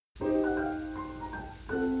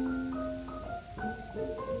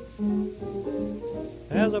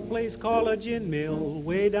There's a place called a gin mill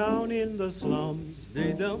way down in the slums.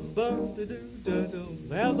 There's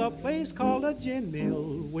a place called a gin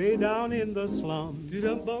mill way down in the slums.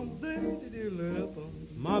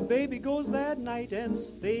 My baby goes that night and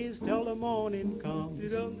stays till the morning comes.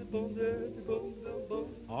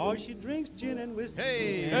 Or she drinks gin and whiskey.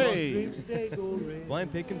 Hey! Drinks Dago Red.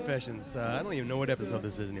 Blind Pig Confessions. I don't even know what episode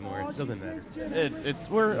this is anymore. It doesn't matter.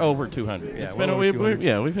 We're over 200. Yeah, It's been we're over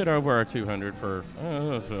 200. we've hit over our 200 for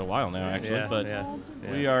a while now, actually. Yeah, but yeah.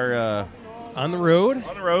 we are On the road.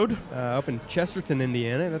 on the road, Up in Chesterton,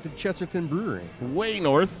 Indiana, at the Chesterton Brewery. way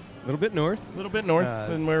north, A little bit north. and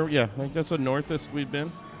I think that's the northest we've been.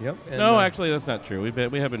 Yep. And, No, actually, that's not true. We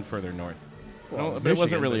have been further north. Well, No, but it wasn't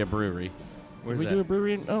Michigan, really but a brewery. Where's Did we that? do a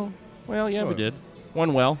brewery? Well, yeah, we Oh. did.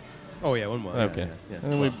 One well. Oh, yeah, one more. Okay. Yeah.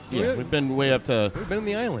 And then we've been way up to. We've been on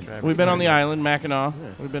the island. We've been on the island, Mackinac. Yeah.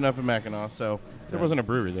 We've been up in Mackinac, so there wasn't a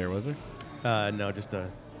brewery there, was there? No, just a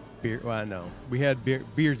beer. Well, no. We had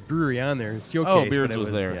Beer's Brewery on there. Showcase, Oh, but Beards it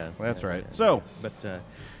was there. Yeah, That's yeah, right. yeah. So, But Chesterton?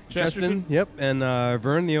 Chesterton, yep, and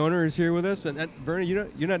Vern, the owner, is here with us. And Vern,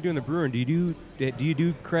 you're not doing the brewing. Do you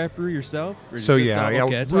do craft brew yourself? Or So just yeah,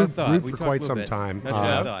 okay, that's what I brewed thought. We for talked quite a little some bit. time. That's what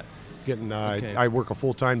I thought. Okay. I work a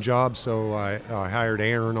full-time job, so I hired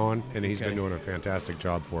Aaron on, and he's Okay. been doing a fantastic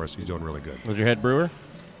job for us. He's doing really good. was your head brewer?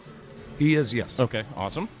 He is, yes, Okay,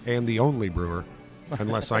 awesome. and the only brewer,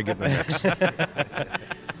 unless I get in the mix.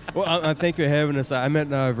 Well, thank you for having us. I met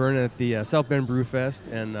Vernon at the South Bend Brew Fest,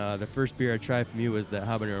 and the first beer I tried from you was the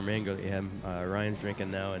habanero mango that you have. Ryan's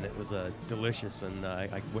drinking now, and it was delicious. And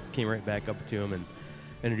I came right back up to him and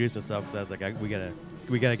introduced myself because I was like,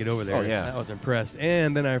 we gotta get over there. Oh, yeah. I was impressed.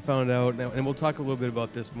 And then I found out, and we'll talk a little bit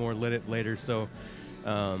about this more later. So,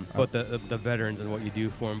 about the veterans and what you do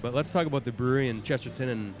for them. But let's talk about the brewery in Chesterton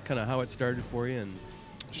and kind of how it started for you. And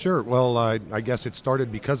Sure. Well, I guess it started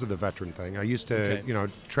because of the veteran thing. I used to,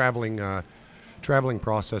 Okay. traveling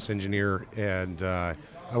process engineer, and I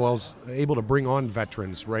was able to bring on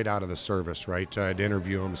veterans right out of the service, right? I'd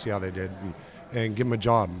interview them, see how they did, and give them a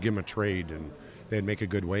job, give them a trade, and they'd make a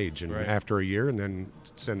good wage. And Right. after a year, and then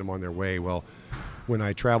send them on their way. Well, when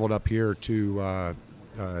I traveled up here to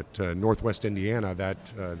Northwest Indiana, that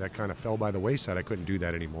kind of fell by the wayside. I couldn't do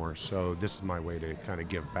that anymore. So this is my way to kind of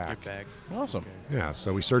give back. Awesome. Yeah,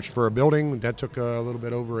 so we searched for a building. That took a little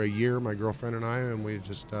bit over a year, my girlfriend and I, and we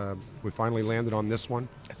just we finally landed on this one.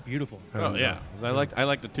 That's beautiful. Oh yeah, I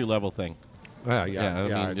like the 2-level thing. Yeah.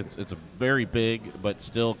 I mean, it's a very big but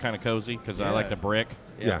still kind of cozy because I like the brick.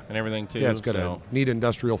 Yeah. And everything too. Yeah, it's got a neat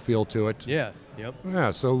industrial feel to it. Yeah. Yep.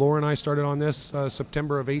 Yeah, so Laura and I started on this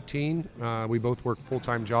September of 18. We both work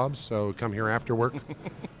full-time jobs, so come here after work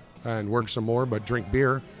and work some more, but drink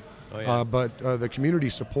beer. Oh, yeah. But the community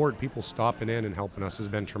support, people stopping in and helping us, has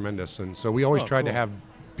been tremendous. And so we always tried to cool. have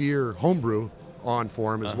beer homebrew on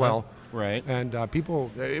for them as well. Right. And people,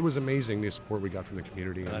 it was amazing the support we got from the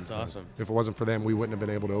community. That's And, awesome. If it wasn't for them, we wouldn't have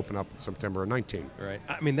been able to open up in September of 19. Right.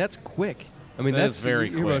 I mean, that's quick. I mean, That that's is very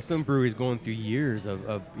you hear about quick. some breweries going through years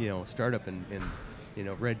of startup and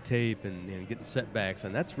red tape and getting setbacks,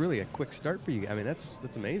 and that's really a quick start for you. I mean, that's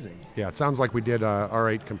amazing. Yeah, it sounds like we did all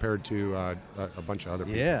right compared to a bunch of other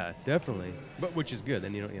people. Yeah, definitely. But which is good.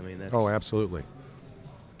 Then that's Oh, absolutely.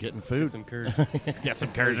 Getting get food. some curds. Got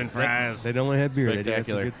some Cajun fries. They don't only have beer. They do have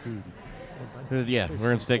some Spectacular. good food. Yeah,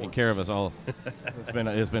 Vern's taking care of us all.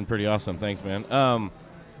 It's been pretty awesome. Thanks, man.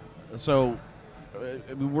 So,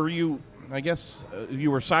 were you? I guess you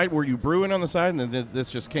were you brewing on the side, and then this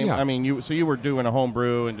just came. Yeah. I mean, you were doing a home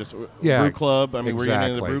brew and just Yeah, brew club. I mean, were you in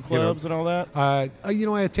any of the exactly. brew clubs and all that? I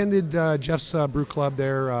attended Jeff's brew club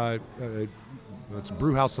there. It's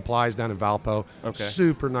Brew House Supplies down in Valpo. Okay.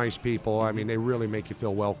 Super nice people. I mean, they really make you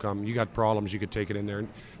feel welcome. You got problems, you could take it in there. And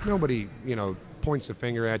nobody, points the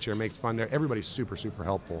finger at you or makes fun there. Everybody's super, super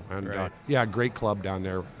helped. And Right. great club down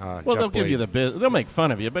there. Well, Jeff they'll give you Blade. they'll make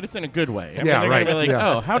fun of you, but it's in a good way. I mean, Yeah, they're right. Gonna be like,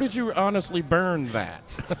 Yeah. oh, how did you honestly burn that?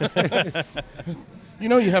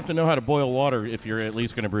 You have to know how to boil water if you're at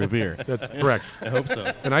least going to brew beer. That's correct. I hope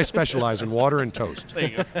so. And I specialize in water and toast. There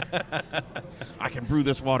you go. I can brew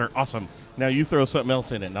this water. Awesome. Now you throw something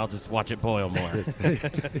else in it, and I'll just watch it boil more.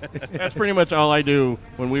 That's pretty much all I do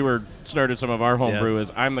when we started some of our home brew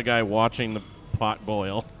is I'm the guy watching the pot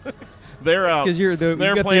boil. They're out. 'Cause you've got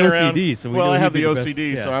they're the playing OCD, around. so we well, know I have the you'd be the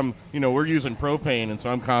OCD, best. so Yeah. I'm, we're using propane, and so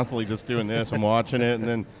I'm constantly just doing this. I'm watching it,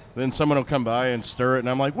 and then someone will come by and stir it, and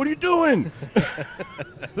I'm like, "What are you doing?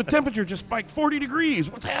 The temperature just spiked 40 degrees.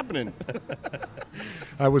 What's happening?"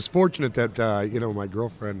 I was fortunate that my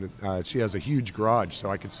girlfriend she has a huge garage, so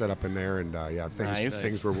I could set up in there and Nice.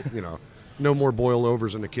 things were No more boil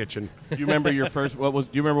overs in the kitchen. Do you remember your first? Do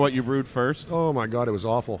you remember what you brewed first? Oh my God, it was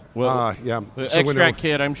awful. Well, yeah. Extract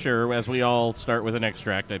kit, I'm sure, as we all start with an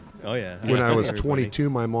extract. Oh yeah. When I was 22,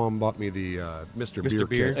 my mom bought me the Mr. Beer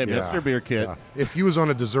Beer? kit. Hey, Mr. Beer kit. Yeah. If you was on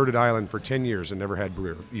a deserted island for 10 years and never had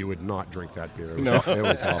beer, you would not drink that beer. It was, it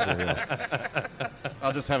was awful. Yeah.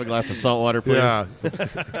 I'll just have a glass of salt water, please. Yeah.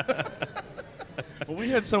 Well, we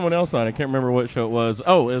had someone else on. I can't remember what show it was.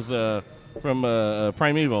 Oh, it was from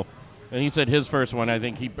Primeval. And he said his first one, I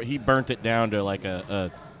think he burnt it down to like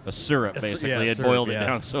a syrup, basically. It boiled it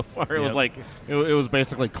down so far. It was like, it was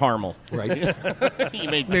basically caramel. Right. He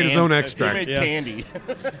made his own extract. He made candy. He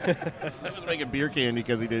was making beer candy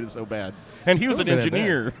because he did it so bad. And he was an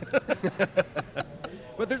engineer.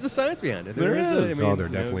 But there's a science behind it. There is. There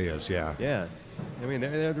definitely is, yeah. Yeah. I mean,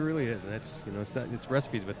 there really is. And it's, it's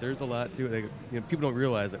recipes, but there's a lot to it. People don't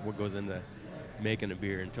realize that what goes into making a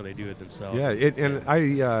beer until they do it themselves. Yeah, and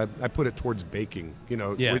I put it towards baking.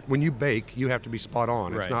 When you bake, you have to be spot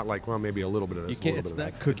on. It's not like, well, maybe a little bit of this, a little bit of that.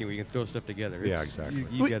 It's not cooking where you can throw stuff together. Yeah, exactly.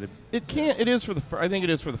 You got to. It is for the. I think it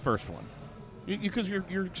is for the first one, because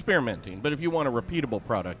you're experimenting. But if you want a repeatable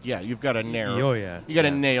product, you've got to narrow. Oh yeah. You got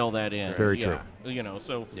to nail that in. Very true.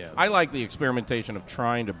 I like the experimentation of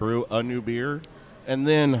trying to brew a new beer. And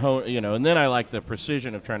then, and then I like the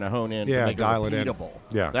precision of trying to hone in to make dial it repeatable. It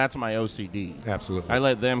in. Yeah. That's my OCD. Absolutely. I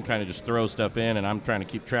let them kind of just throw stuff in, and I'm trying to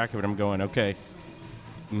keep track of it. I'm going, okay,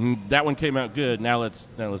 that one came out good. Now let's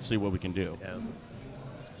see what we can do. Yeah.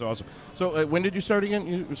 So awesome. So when did you start again?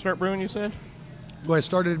 You start brewing, you said? Well, I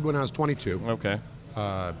started when I was 22. Okay.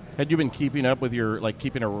 Had you been keeping up with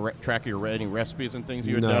keeping track of your any recipes and things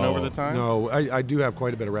you had done over the time? No, I do have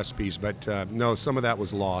quite a bit of recipes, but no, some of that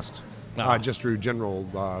was lost. Just through general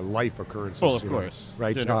life occurrences. Well, of course.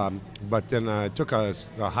 Right? But then I took a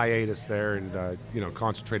hiatus there and,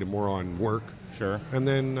 concentrated more on work. Sure. And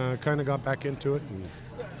then kind of got back into it. And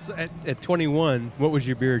So at 21, what was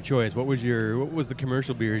your beer of choice? What was the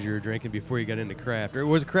commercial beers you were drinking before you got into craft? Or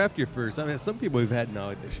was craft your first? I mean, some people we've had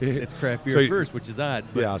now, it's craft beer first, which is odd.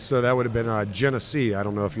 Yeah, so that would have been Genesee. I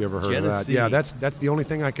don't know if you ever heard of that. Yeah, that's the only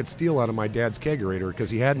thing I could steal out of my dad's kegerator because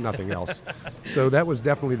he had nothing else. So that was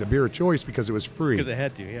definitely the beer of choice because it was free. Because I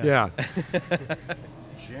had to, Yeah.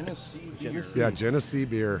 Genesee beer. Yeah, Genesee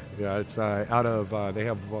beer. Yeah, it's out of, they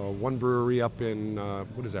have one brewery up in,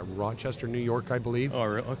 Rochester, New York, I believe. Oh,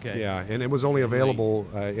 okay. Yeah, and it was only available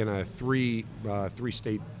in a three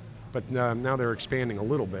state, but now they're expanding a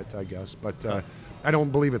little bit, I guess. But I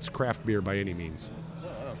don't believe it's craft beer by any means. Oh,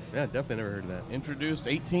 yeah, definitely never heard of that. Introduced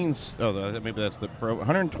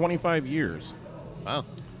 125 years. Wow.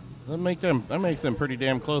 That makes them pretty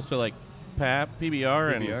damn close to like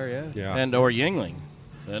PBR and yeah. and or Yuengling,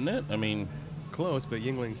 isn't it? I mean, close, but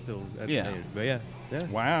Yuengling's still but yeah.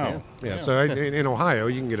 Wow. Yeah. So in Ohio,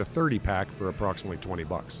 you can get a 30-pack for approximately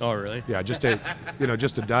 $20. Oh, really? Yeah, just to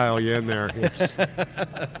dial you in there. It's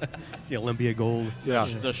the Olympia Gold. Yeah.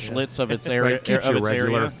 The Schlitz of its area. Right, keeps you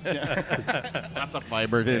regular. Lots of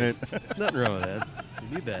fiber in it. There's nothing wrong with that. You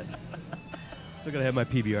need that. Still gotta have my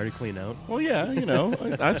PBR to clean out. Well, yeah,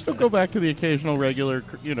 I still go back to the occasional regular,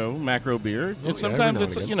 macro beer. Sometimes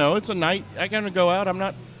it's it's a night. I gotta go out. I'm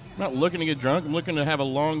not looking to get drunk. I'm looking to have a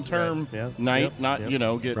long-term night,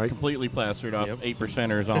 get completely plastered off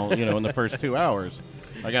 8%ers all, in the first 2 hours.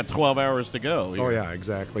 I got 12 hours to go. Oh yeah,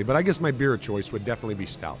 exactly. But I guess my beer of choice would definitely be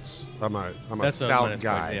stouts. I'm a stout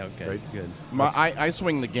guy. Yeah, okay, right? Good. I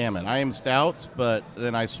swing the gamut. I am stouts, but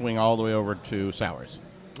then I swing all the way over to sours.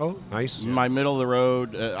 Oh, nice. My middle of the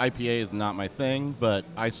road IPA is not my thing, but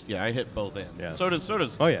I hit both ends. Yeah. So does.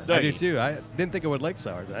 Oh yeah, Dougie. I do too. I didn't think I would like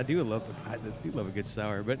sours. I do love a good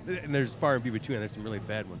sour, but and there's far and few between. There's some really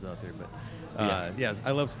bad ones out there, but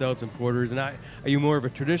I love stouts and porters. And are you more of a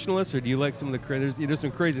traditionalist, or do you like some of the there's some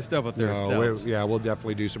crazy stuff out there? No, we'll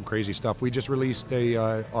definitely do some crazy stuff. We just released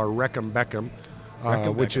our Wreck'em Beckham,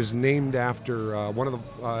 which is named after one of the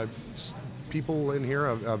people in here,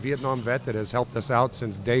 a Vietnam vet that has helped us out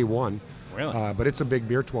since day one. Really? But it's a big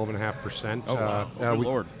beer, 12.5%. Oh, wow. Good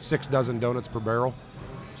Lord. 6 dozen donuts per barrel.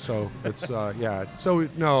 So it's So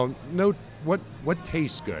what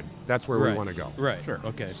tastes good? That's where we want to go. Right. Sure.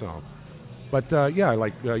 Okay. So, but I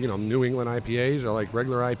like New England IPAs. I like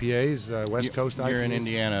regular IPAs. West Coast IPAs. You're in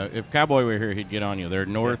Indiana. If Cowboy were here, he'd get on you. They're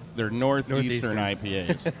northeastern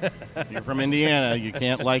IPAs. You're from Indiana. You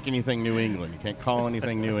can't like anything New England. You can't call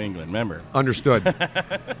anything New England. Remember. Understood.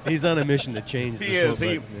 He's on a mission to change. He is.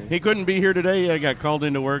 He couldn't be here today. I got called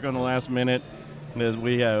into work on the last minute.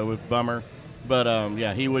 With bummer. But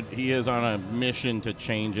he is on a mission to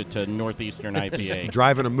change it to northeastern IPA.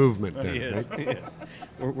 Driving a movement then. He is. Right? He is.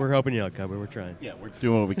 We're helping you out, Cowboy. We're trying. Yeah, we're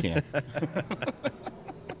doing what we can.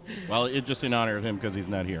 Well, it's just in honor of him because he's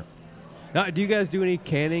not here. Now, do you guys do any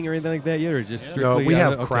canning or anything like that yet, or just strictly? No, we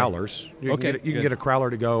have okay. crowlers. You Okay, can get a crowler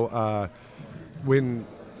to go. When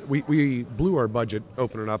we blew our budget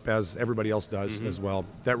opening up, as everybody else does as well,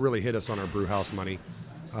 that really hit us on our brew house money.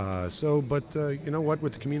 But you know what?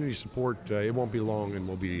 With the community support, it won't be long, and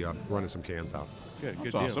we'll be running some cans out. Good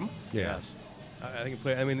That's deal. awesome. Yes. I think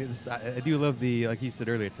I mean, I do love the, like you said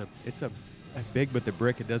earlier. It's a big, but the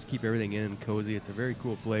brick, it does keep everything in and cozy. It's a very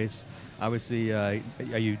cool place. Obviously, are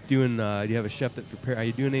you doing? Do you have a chef that prepare? Are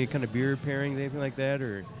you doing any kind of beer pairings, anything like that,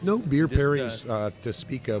 or No beer just, pairings to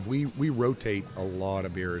speak of. We rotate a lot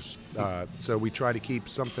of beers, so we try to keep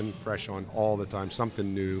something fresh on all the time,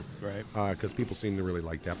 something new, Right. Because people seem to really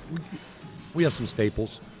like that. We have some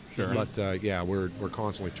staples, Sure. but we're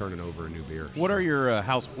constantly turning over a new beer. What are your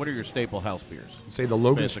What are your staple house beers? Say the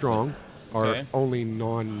Logan Basically. Strong, our Okay. only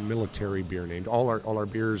non-military beer named. All our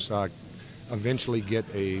beers eventually get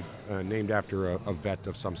a named after a vet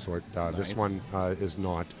of some sort. This Nice. one is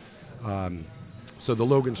not. So the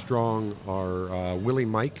Logan Strong are Willie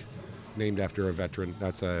Mike, named after a veteran.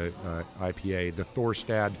 That's a IPA. The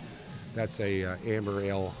Thorstad, that's a amber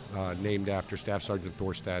ale named after Staff Sergeant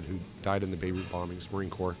Thorstad, who died in the Beirut bombings, Marine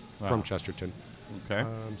Corps, from Chesterton. Okay.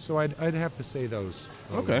 So I'd have to say those.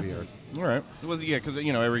 would Okay. be All right. Well, yeah, because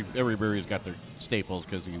every brewery's got their staples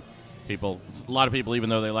because a lot of people, even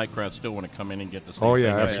though they like craft, still want to come in and get the same Oh, yeah,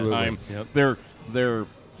 thing every absolutely. time. Yep. They're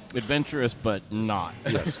adventurous, but not.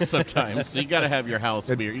 Yes. Sometimes. So you got to have your house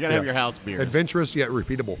beer. You got to have your house beers. Adventurous yet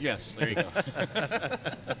repeatable. Yes. There you go.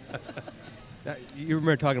 You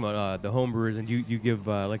remember talking about the home brewers, and you give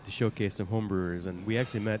like to showcase some home brewers, and we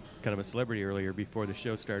actually met kind of a celebrity earlier before the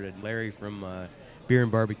show started, Larry from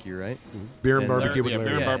Beer-N-BBQ, right? Beer and And barbecue with Larry- yeah, Larry.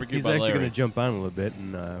 Beer and Barbecue he's by actually Larry. going to jump on a little bit,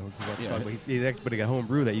 and he wants to Yeah. talk about. He's actually got home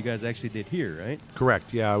brew that you guys actually did here, right?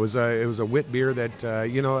 Correct. Yeah, it was a wit beer that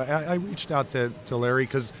I reached out to Larry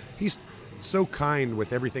because he's so kind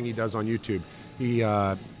with everything he does on YouTube. He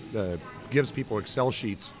gives people Excel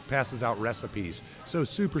sheets, passes out recipes, so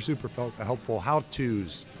super helpful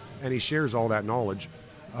how-tos, and he shares all that knowledge.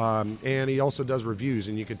 And he also does reviews,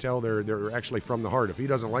 and you can tell they're actually from the heart. If he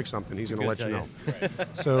doesn't like something, he's going to let you know.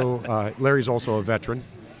 So Larry's also a veteran,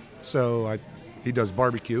 so he does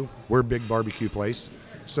barbecue. We're a big barbecue place.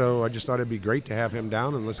 So I just thought it'd be great to have him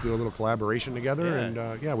down and let's do a little collaboration together.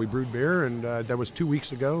 Yeah. And we brewed beer, and that was 2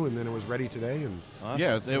 weeks ago, and then it was ready today. And Awesome.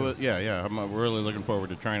 Yeah, it was. Yeah. I'm really looking forward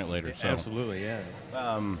to trying it later. So. Absolutely, yeah.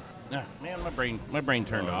 Man, my brain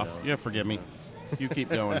turned off. no. Yeah, forgive me. You keep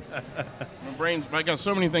going. I got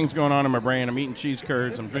so many things going on in my brain. I'm eating cheese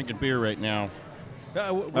curds. I'm drinking beer right now.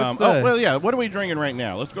 What's What are we drinking right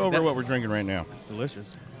now? Let's go over what we're drinking right now. It's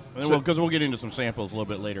delicious. Because we'll get into some samples a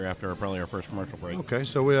little bit later after probably our first commercial break. okay,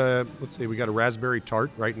 so let's see, we got a raspberry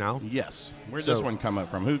tart right now. Yes. Where'd So- this one come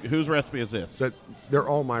up from? Whose recipe is this? They're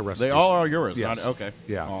all my recipes. They all are yours. Yes. Okay.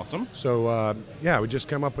 Yeah. Awesome. So we just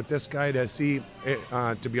come up with this guy to see.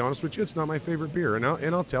 To be honest with you, it's not my favorite beer, and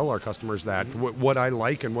I'll tell our customers that what I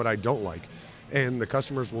like and what I don't like, and the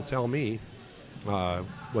customers will tell me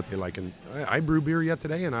what they like. And I brew beer yet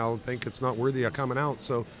today, and I'll think it's not worthy of coming out.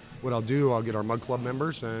 So what I'll do, I'll get our Mug Club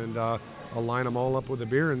members, and I'll line them all up with a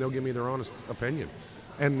beer, and they'll give me their honest opinion,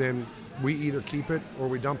 and then we either keep it or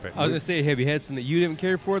we dump it. I was going to say, have you had some that you didn't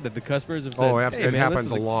care for that the customers have said? Oh, hey, absolutely. man, It this happens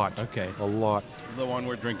is a lot. Okay. A lot. The one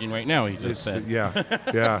we're drinking right now, he just said. Yeah,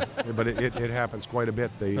 but it happens quite a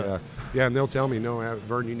bit. They, and they'll tell me, no,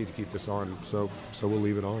 Vern, you need to keep this on. So we'll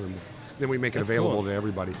leave it on, and then we make it That's available cool. to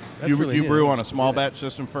everybody. That's You really neat. brew on a small batch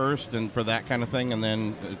system first, and for that kind of thing, and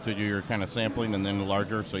then to do your kind of sampling, and then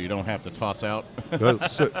larger, so you don't have to toss out.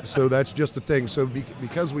 So that's just the thing. So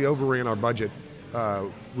because we overran our budget,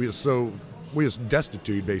 we was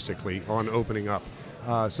destitute basically on opening up.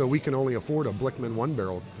 So we can only afford a Blickman 1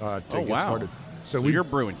 barrel to get started. So you're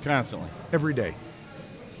brewing constantly. Every day.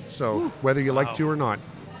 So whether you like to or not,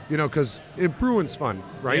 because brewing's fun,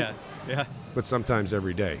 right? Yeah. but sometimes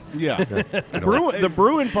every day. Yeah. know. The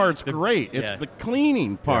brewing part's great. It's Yeah. the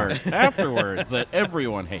cleaning part afterwards that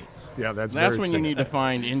everyone hates. Yeah, that's That's very when true. you need to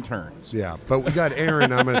find interns. Yeah, but we got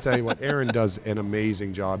Aaron. I'm going to tell you what, Aaron does an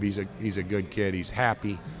amazing job. He's a good kid. He's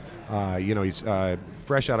happy. He's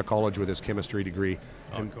fresh out of college with his chemistry degree,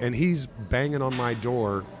 and he's banging on my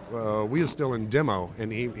door. We were still in demo,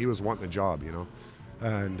 and he was wanting the job,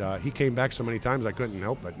 and he came back so many times I couldn't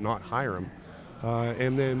help but not hire him.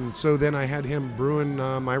 And then I had him brewing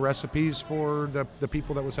my recipes for the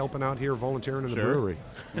people that was helping out here, volunteering in the Sure. brewery.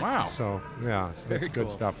 Wow. So yeah, so that's Very good cool.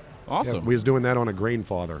 stuff. Awesome. Yeah, we was doing that on a grain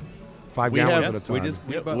father, 5 We gallons have- at a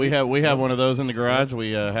time. We have one of those in the garage.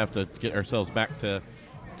 We have to get ourselves back to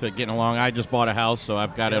getting along. I just bought a house, so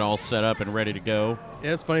I've got it all set up and ready to go.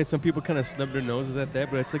 Yeah, it's funny. Some people kind of snub their noses at that,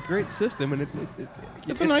 but it's a great system, and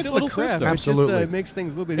it's a nice still little a craft. system. Absolutely. It just makes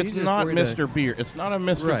things a little bit It's easier. not for you Mr. Beer. It's not a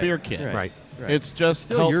Mr. Beer kit. Right. It's just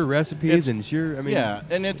Still helps- your recipes and your. I mean, yeah,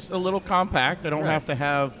 and it's a little compact. I don't Right. have to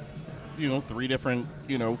have, 3 different,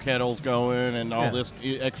 kettles going and all Yeah. this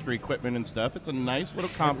extra equipment and stuff. It's a nice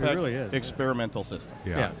little compact really is, yeah. experimental system.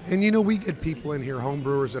 Yeah. And we get people in here, home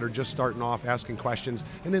brewers that are just starting off asking questions,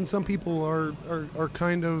 and then some people are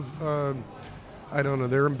kind of I don't know,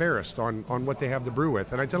 they're embarrassed on what they have to brew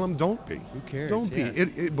with, and I tell them, don't be. Who cares? Don't be.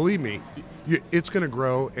 Yeah. Believe me, it's going to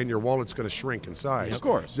grow, and your wallet's going to shrink in size. Of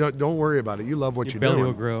course. Don't worry about it. You love what your you're belly doing.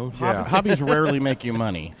 will grow. Yeah. Hobbies rarely make you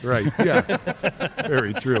money. Right. Yeah.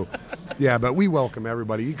 Very true. Yeah, but we welcome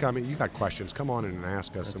everybody. You come in, you got questions, come on in and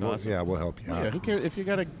ask us. That's and awesome. we'll help you out. Yeah, who cares if you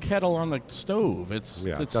got a kettle on the stove? It's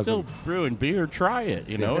Yeah, it still doesn't- brewing beer. Try it.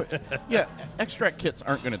 Yeah, extract kits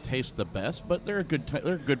aren't going to taste the best, but they're a good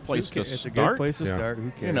place to It's start. a good place to Yeah. start.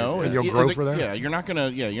 Who cares? And you'll grow for that? Yeah, you're not gonna.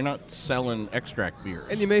 Yeah, you're not selling extract beers.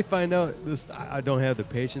 And you may find out this. I don't have the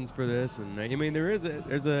patience for this, and I mean there's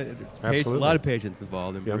a lot of patience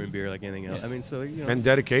involved in Yep. brewing beer like anything else. I mean, so And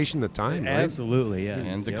dedication, the time, right? absolutely, yeah.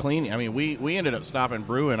 And the Yep. cleaning. I mean, we ended up stopping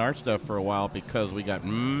brewing our stuff for a while because we got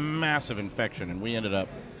massive infection, and we ended up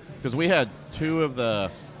because we had 2 of the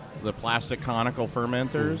plastic conical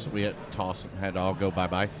fermenters. We had to all go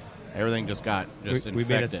bye. Everything just got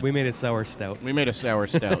infected. We made a sour stout. We made a sour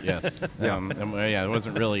stout, yes. It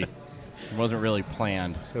wasn't really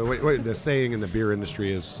planned. So wait, the saying in the beer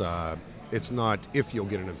industry is it's not if you'll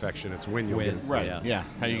get an infection, it's when you'll get it. Right. Yeah. Yeah.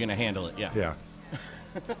 How are you going to handle it? Yeah. Yeah.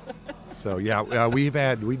 So we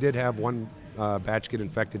did have one batch get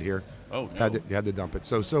infected here. Oh, no. Had to dump it.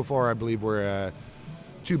 So far I believe we're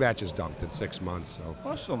 2 batches dumped in 6 months. So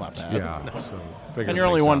Well, that's still not bad. yeah. So figuring And you're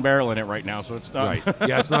only things one out. barrel in it right now, so it's not. Right.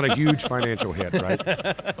 Yeah, it's not a huge financial hit, right?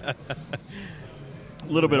 A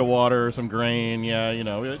little bit of water, some grain,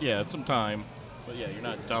 some time. But yeah, you're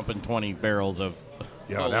not dumping 20 barrels of.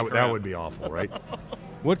 Yeah, holy that crap. would be awful, right?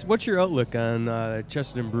 What's your outlook on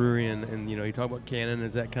Chesterton Brewery and you talk about Canon?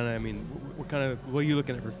 Is that kind of what are you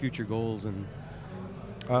looking at for future goals and?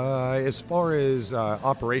 As far as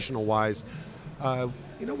operational wise,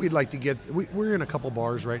 we'd like to get. We're in a couple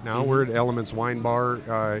bars right now. Mm-hmm. We're at Elements Wine Bar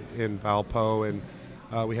in Valpo,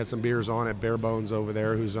 and we had some beers on at Bare Bones over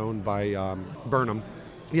there, who's owned by Burnham.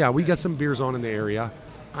 Yeah, we got some beers on in the area.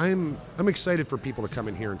 I'm excited for people to come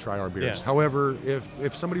in here and try our beers. Yeah. However,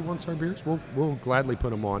 if somebody wants our beers, we'll gladly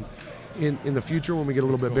put them on. In the future, when we get a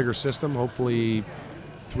little bit bigger system, hopefully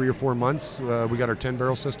 3 or 4 months, we got our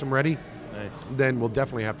 10-barrel system ready. Nice. Then we'll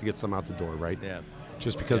definitely have to get some out the door, right? Yeah.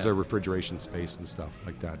 Just because of refrigeration space and stuff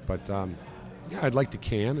like that. But I'd like to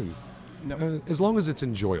can, and as long as it's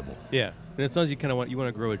enjoyable. Yeah, and it sounds you kind of want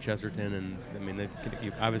to grow at Chesterton, and I mean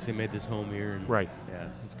you obviously made this home here, and Right. Yeah,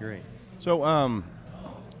 it's great. So,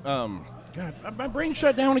 God, my brain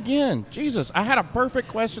shut down again. Jesus, I had a perfect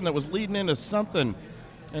question that was leading into something,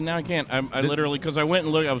 and now I can't. I literally, because I went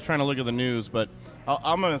and looked, I was trying to look at the news, but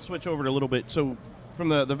I'm going to switch over to a little bit. So, from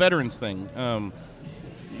the veterans thing,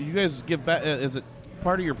 you guys give back, is it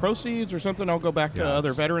part of your proceeds or something? I'll go back to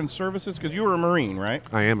other veterans services, because you were a Marine, right?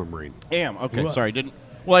 I am a Marine. Okay, sorry.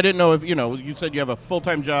 I didn't know if, you said you have a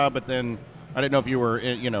full-time job, but then I didn't know if you were,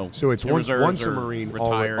 So it's in once reserves a or Marine,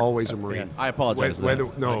 retired. always a Marine. I apologize.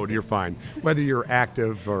 No, you're fine. Whether you're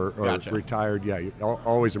active or Gotcha. retired, you're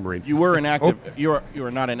always a Marine. You were an active. You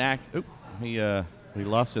were not an act. Oop, he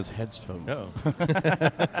lost his headphones. Oh,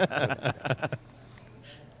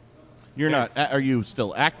 You're not. Are you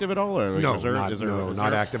still active at all, or No, reserve? not, Is there no, reserve?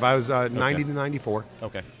 not active. I was 90 to 94.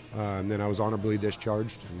 Okay. And then I was honorably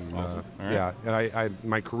discharged. And, Awesome. All right. Yeah, and I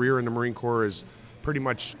my career in the Marine Corps is pretty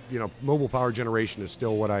much, mobile power generation is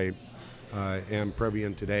still what I am privy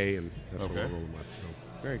in today, and that's what Okay. I'm rolling with. So.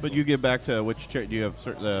 very But cool. you give back to which charity? Do you have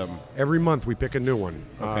certain? Every month we pick a new one.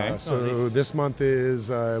 Okay. So this month is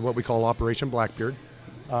what we call Operation Blackbeard.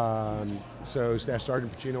 So Staff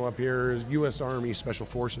Sergeant Pacino up here is U.S. Army Special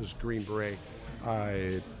Forces Green Beret.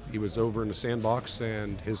 He was over in the sandbox,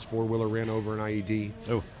 and his four-wheeler ran over an IED.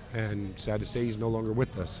 Oh. And sad to say, he's no longer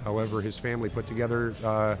with us. However, his family put together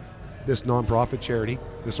this nonprofit charity,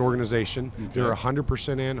 this organization. Okay. They're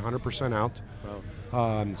 100% in, 100% out.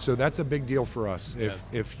 Wow. So that's a big deal for us.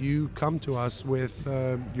 If you come to us with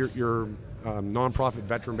your nonprofit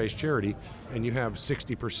veteran-based charity, and you have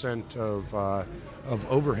 60% of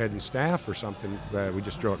overhead and staff or something, we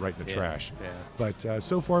just throw it right in the trash. Yeah. But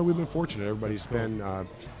so far we've been fortunate. Everybody's been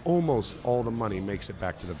almost all the money makes it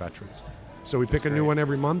back to the veterans. So we pick a new one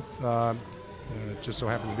every month. Just so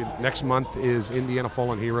happens to be next month is Indiana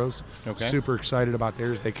Fallen Heroes. Okay. Super excited about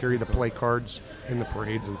theirs. They carry the play cards in the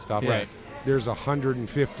parades and stuff. Right. there's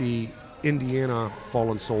 150 Indiana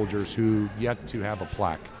fallen soldiers who yet to have a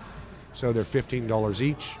plaque. So they're $15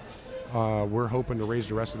 each. We're hoping to raise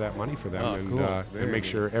the rest of that money for them and make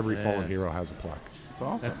sure every fallen hero has a plaque. That's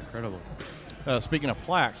awesome. That's incredible. Speaking of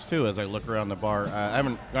plaques, too, as I look around the bar, I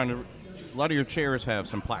haven't gone to. A lot of your chairs have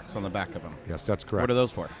some plaques on the back of them. Yes, that's correct. What are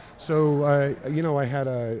those for? So, I had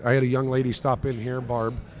a young lady stop in here,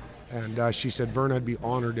 Barb, and she said, Vern, I'd be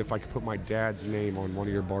honored if I could put my dad's name on one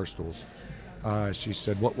of your bar stools. She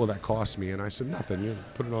said, what will that cost me? And I said, nothing. You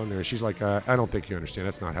put it on there. She's like, I don't think you understand.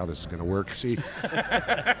 That's not how this is going to work. See?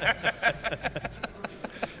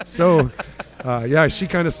 So, she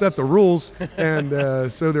kind of set the rules, and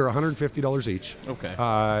so they're $150 each.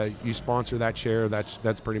 Okay. You sponsor that chair.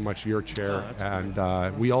 That's pretty much your chair.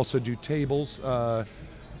 And we also do tables.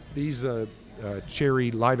 These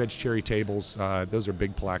live edge cherry tables. Those are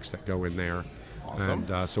big plaques that go in there. Awesome.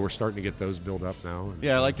 And so we're starting to get those built up now.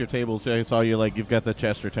 Yeah, I like your tables. I saw you've got the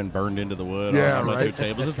Chesterton burned into the wood. Yeah, on right. Your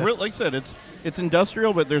tables. It's real, like I said, it's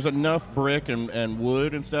industrial, but there's enough brick and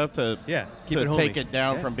wood and stuff to keep it take it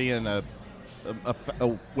down from being a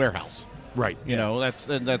warehouse. Right. You know, that's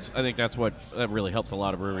I think that really helps a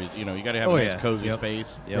lot of breweries. You know, you got to have a nice cozy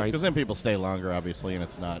space. Yep. Because then people stay longer, obviously, and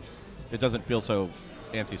it doesn't feel so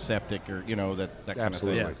antiseptic or that kind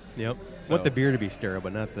Absolutely. of thing. Yep. So- Want the beer to be sterile,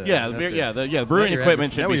 but not the the brewing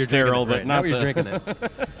equipment should be sterile, but not you're the drinking it.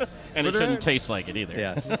 and it shouldn't taste like it either.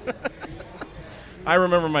 Yeah. I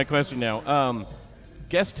remember my question now.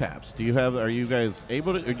 Guest taps. Are you guys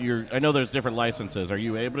able to? I know there's different licenses. Are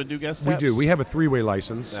you able to do guest taps? We do. We have a 3-way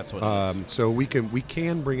license. That's what it is. So we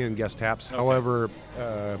can bring in guest taps. Okay. However,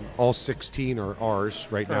 all 16 are ours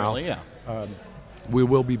right Currently, now. yeah. We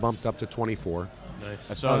will be bumped up to 24.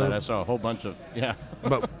 Nice. I saw that. I saw a whole bunch of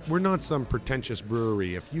But we're not some pretentious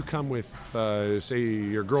brewery. If you come with, say,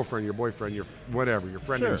 your girlfriend, your boyfriend, your whatever, your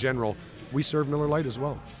friend Sure. in general, we serve Miller Lite as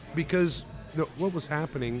well. Because what was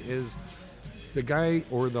happening is the guy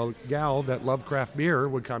or the gal that loved craft beer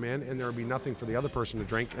would come in, and there would be nothing for the other person to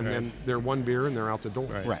drink, and then they're one beer and they're out the door.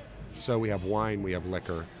 Right. So we have wine, we have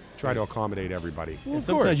liquor. Try to accommodate everybody. And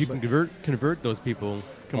sometimes you can convert those people.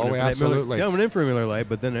 Absolutely. Coming in for a Miller Lite,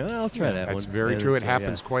 but then I'll try that one. That's very true. It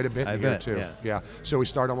happens quite a bit I in here, bet, too. yeah. So we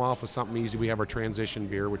start them off with something easy. We have our transition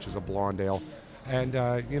beer, which is a blonde ale. And,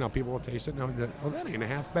 people will taste it and go, that ain't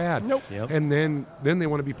half bad. Nope. Yep. And then they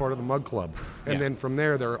want to be part of the mug club. And Yeah. then from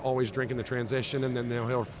there, they're always drinking the transition. And then they'll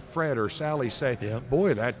hear Fred or Sally say, Yep.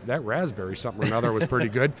 boy, that raspberry something or another was pretty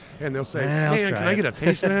good. And they'll say, I'll man, try can I it." get a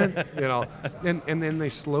taste of that? And then they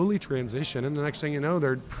slowly transition. And the next thing you know,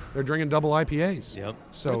 they're drinking double IPAs. Yep.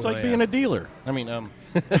 So It's like being a dealer. I mean, at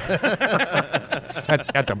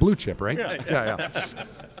the blue chip, right? Yeah.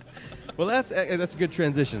 Well, that's a good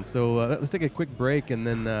transition. So let's take a quick break and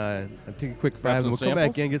then take a quick Grab five, and some we'll come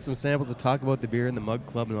back samples? in, get some samples to talk about the beer and the mug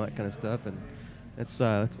club and all that kind of stuff. And let's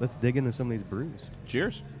dig into some of these brews.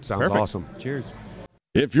 cheers. Sounds Perfect. awesome. Cheers.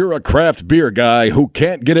 If you're a craft beer guy who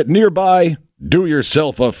can't get it nearby, do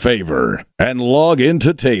yourself a favor and log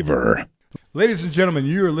into Taver. Ladies and gentlemen,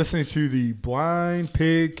 you are listening to the Blind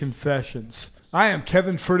Pig Confessions. I am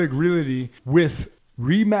Kevin Furtick Realty with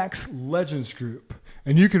Remax Legends Group.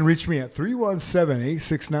 And you can reach me at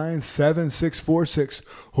 317-869-7646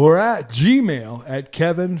 or at Gmail at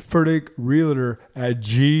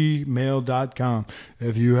kevinfurtickrealtor@gmail.com.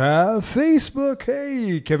 If you have Facebook,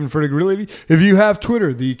 hey, Kevin Furtick Realty. If you have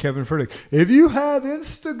Twitter, the Kevin Furtick. If you have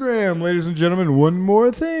Instagram, ladies and gentlemen, one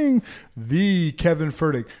more thing, the Kevin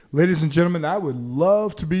Furtick. Ladies and gentlemen, I would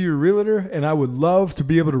love to be your realtor, and I would love to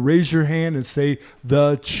be able to raise your hand and say,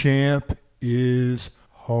 the champ is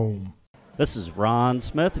home. This is Ron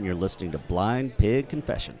Smith, and you're listening to Blind Pig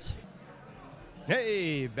Confessions.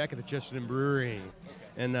 Hey, back at the Chesterton Brewery.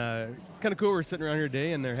 And kind of cool, we're sitting around here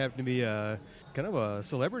today, and there happened to be kind of a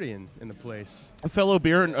celebrity in the place. A fellow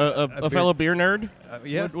beer fellow beer nerd.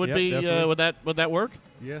 Yeah, would definitely. would that work?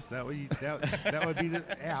 Yes, that would be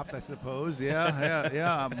apt, I suppose.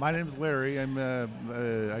 Yeah. My name's Larry. I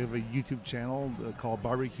have a YouTube channel called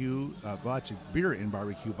Barbecue. Actually, it's Beer in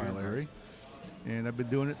Barbecue by Larry, and I've been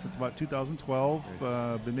doing it since about 2012.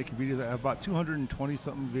 Been making videos. I have about 220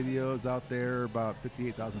 something videos out there. About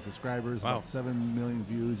 58,000 subscribers. Wow. About 7 million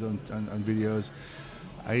views on videos.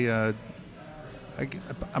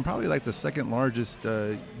 I'm probably like the second largest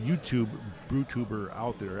YouTube brew tuber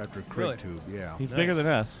out there after Really? CraigTube. Yeah. He's bigger than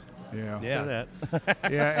us. Yeah. Yeah. Say that.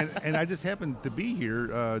 Yeah, and I just happened to be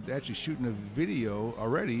here actually shooting a video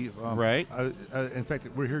already. Right. In fact,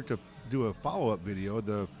 we're here to do a follow-up video.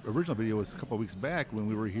 The original video was a couple of weeks back when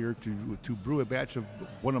we were here to brew a batch of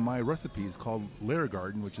one of my recipes called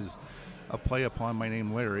LarGaarden, which is a play upon my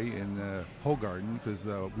name Larry and Hogarden, because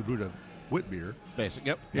we brewed a wit beer. Basic.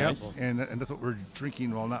 Yep. Yep. Nice. And that's what we're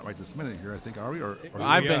drinking. Well, not right this minute here, I think. Are we? Or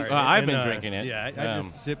I've been drinking it. Yeah, I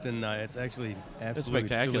just sipped, and it's actually absolutely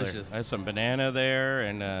spectacular. delicious. I have some banana there,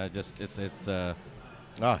 and it's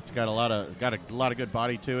got a lot of good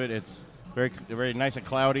body to it. It's very nice and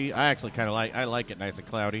cloudy. I actually kind of like it nice and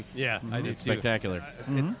cloudy. Yeah, I do It's too. spectacular.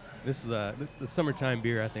 This is the summertime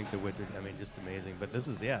beer. I think the wits are, just amazing. But this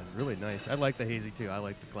is, it's really nice. I like the hazy too. I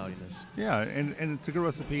like the cloudiness. Yeah, and it's a good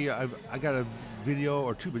recipe. I got a video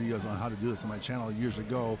or 2 videos on how to do this on my channel years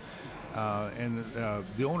ago. And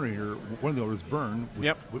the owner here, one of the owners, Vern,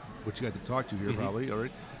 which you guys have talked to here probably, all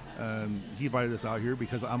right? He invited us out here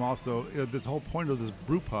because I'm also, this whole point of this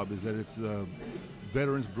brew pub is that it's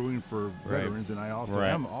veterans brewing for veterans, and I also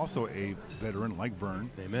am also a veteran like Vern.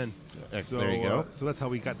 Amen. So, there you go. So that's how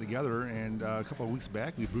we got together, and a couple of weeks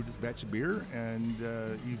back we brewed this batch of beer, and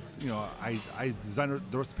I designed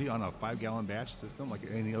the recipe on a 5-gallon batch system like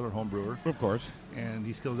any other home brewer. Of course. And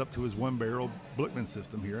he scaled it up to his 1-barrel Blickman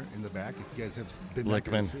system here in the back. If you guys have been back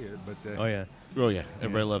there to see it, but oh yeah,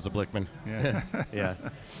 everybody loves a Blickman. Yeah. Yeah.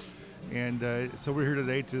 And so we're here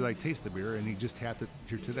today to taste the beer, and he just tapped it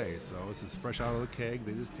here today. So this is fresh out of the keg.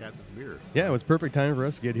 They just tapped this beer. So. Yeah, it was perfect time for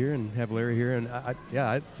us to get here and have Larry here, and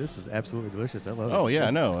this is absolutely delicious. I love it. Oh yeah,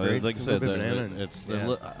 It's no, great. like I A said, little bit of banana it's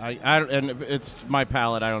and- and if it's my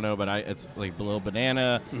palate. I don't know, but it's like a little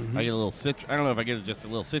banana. I get a little I don't know if I get just a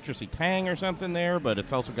little citrusy tang or something there, but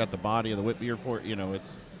it's also got the body of the wit beer for it.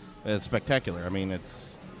 It's spectacular. I mean,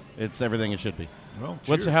 it's everything it should be. Well,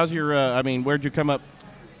 cheers. How's your? Where'd you come up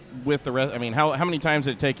with the rest? I mean, how many times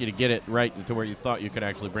did it take you to get it right to where you thought you could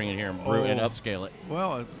actually bring it here and brew and upscale it?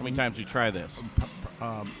 Well, how many times did you try this?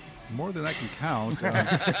 More than I can count.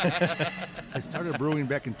 I started brewing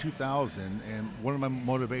back in 2000, and one of my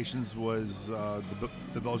motivations was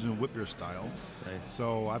the Belgian wit beer style. Nice.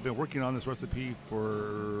 So I've been working on this recipe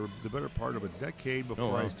for the better part of a decade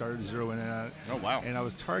before I started zeroing in on it. Oh, wow. And I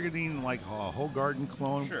was targeting like a whole garden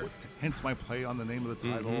clone, Sure. hence my play on the name of the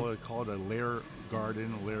title. I call it a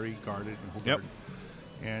LarGaarden, Larry Garden, and whole Yep.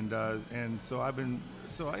 garden. And so I've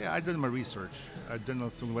done my research. I've done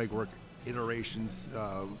some legwork, iterations,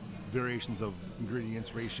 variations of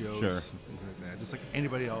ingredients, ratios, Sure. and things like that. Just like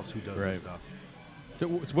anybody else who does this stuff. So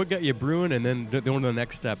what got you brewing, and then going to the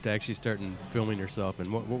next step to actually starting filming yourself, and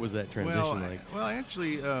what was that transition like? Well,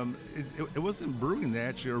 actually, it wasn't brewing that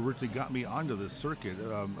actually originally got me onto the circuit,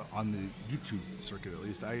 on the YouTube circuit at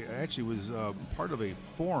least. I actually was part of a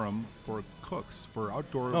forum for cooks for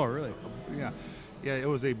outdoor. Oh, really? Yeah. Yeah, it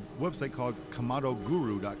was a website called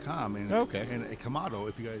KamadoGuru.com. And, Okay. And a Kamado,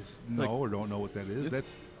 if you guys know or don't know what that is,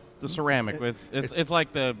 that's The ceramic. It's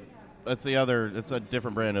like it's a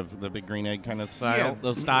different brand of the big green egg kind of style. Yeah,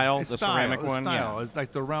 the ceramic one. Style. Yeah. It's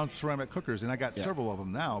like the round ceramic cookers, and I got several of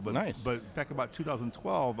them now. But Nice. But back about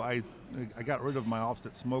 2012, I got rid of my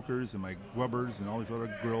offset smokers and my Webbers and all these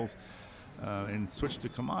other grills, and switched to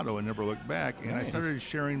Kamado and never looked back. And I started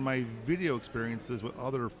sharing my video experiences with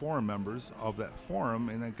other forum members of that forum,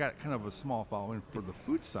 and I got kind of a small following for the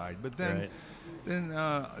food side. But then. Then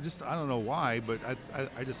just I don't know why, but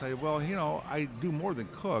I decided, well, I do more than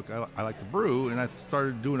cook. I like to brew, and I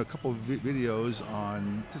started doing a couple of videos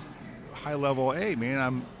on just high level. Hey,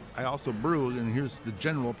 man, I also brew, and here's the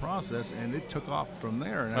general process, and it took off from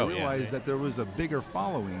there. And I realized that there was a bigger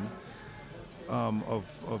following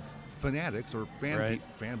of fanatics or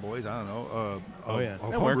fanboys, I don't know, of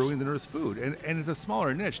home brewing than there is food. And it's a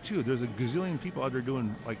smaller niche, too. There's a gazillion people out there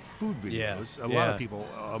doing, food videos. A lot of people,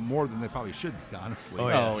 more than they probably should be, honestly.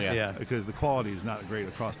 Oh, yeah. Because the quality is not great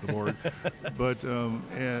across the board. But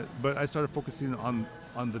I started focusing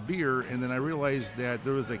on the beer, and then I realized that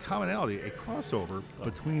there was a commonality, a crossover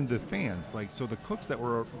between the fans. So the cooks that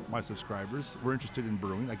were my subscribers were interested in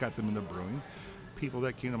brewing. I got them into brewing. People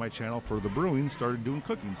that came to my channel for the brewing started doing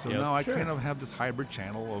cooking. So now I kind of have this hybrid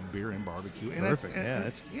channel of beer and barbecue. And Perfect.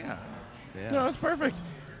 No, it's perfect.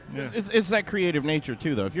 Yeah. It's that creative nature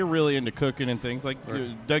too, though. If you're really into cooking and things like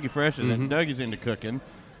Dougie Fresh is, and Dougie's into cooking.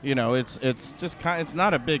 It's just it's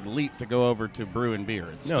not a big leap to go over to brew and beer.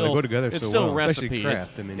 They go together. It's so still well, recipe.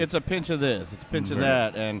 Craft. It's a pinch of this, it's a pinch of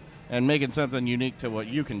that, and making something unique to what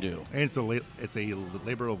you can do. And it's a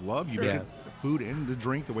labor of love. You make it food and the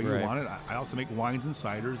drink the way you want it. I also make wines and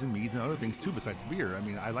ciders and meads and other things too besides beer. I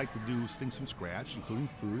mean, I like to do things from scratch, including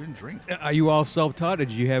food and drink. Are you all self-taught?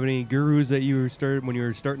 Did you have any gurus that you started when you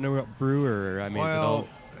were starting to brew, or I mean,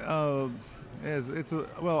 is it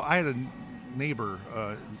all? I had a neighbor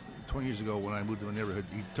 20 years ago when I moved to my neighborhood.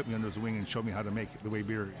 He took me under his wing and showed me how to make the way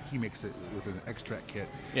beer he makes it with an extract kit.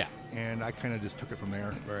 Yeah. And I kind of just took it from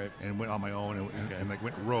there and went on my own and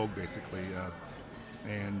went rogue basically.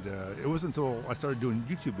 And it wasn't until I started doing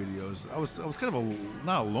YouTube videos. I was kind of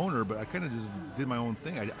not a loner, but I kind of just did my own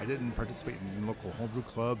thing. I didn't participate in local homebrew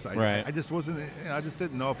clubs. I just wasn't. I just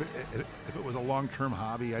didn't know if it was a long-term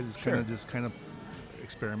hobby. I just kind of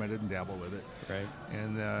experimented and dabbled with it. Right.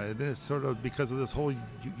 And then sort of because of this whole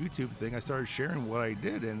YouTube thing, I started sharing what I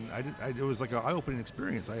did, and it was like an eye-opening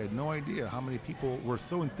experience. I had no idea how many people were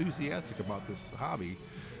so enthusiastic about this hobby.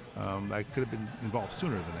 I could have been involved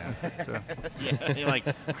sooner than that. But, You're like,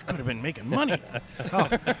 I could have been making money.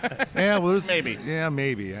 yeah, well, maybe. Yeah,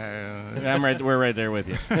 maybe. We're right there with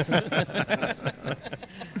you.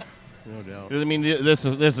 No doubt. I mean, this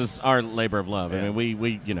is our labor of love. Yeah. I mean,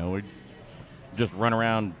 we just run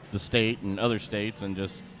around the state and other states and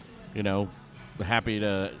just, happy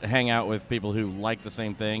to hang out with people who like the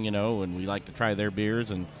same thing, and we like to try their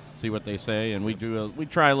beers and see what they say. And we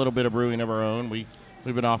try a little bit of brewing of our own.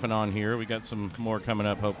 We've been off and on here. We got some more coming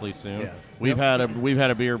up hopefully soon. Yeah. We've had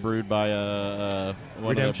a beer brewed by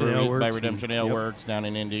Redemption Ale Works by Redemption Ale Works down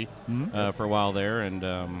in Indy for a while there, and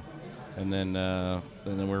then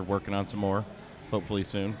we're working on some more hopefully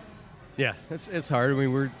soon. Yeah, it's hard. I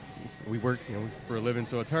mean, we work for a living,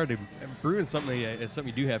 so it's hard to brewing something. It's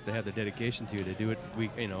something you do have to have the dedication to do it.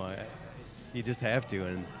 You just have to,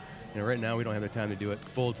 and right now we don't have the time to do it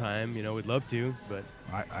full time. We'd love to, but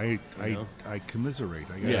I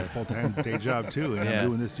commiserate. I got a full-time day job too, and I'm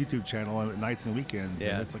doing this YouTube channel at nights and weekends,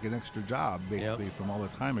 and it's like an extra job basically from all the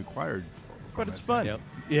time required. But it's fun. Yep.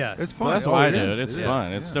 Yeah, it's fun. Well, that's why I do it. It's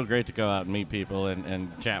fun. It's still great to go out and meet people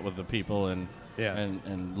and chat with the people and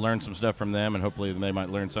learn some stuff from them, and hopefully they might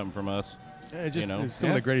learn something from us. Some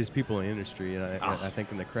of the greatest people in the industry, and I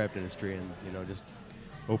think in the craft industry, and just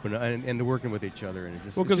open and working with each other, and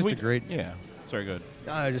it's just a great. Yeah. Sorry, good.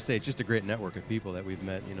 I just say it's just a great network of people that we've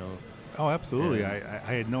met. Oh, absolutely. Yeah.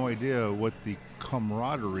 I had no idea what the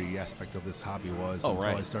camaraderie aspect of this hobby was until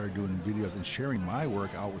I started doing videos and sharing my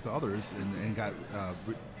work out with others, and got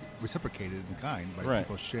reciprocated in kind by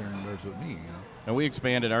people sharing theirs with me. And we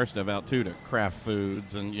expanded our stuff out too to craft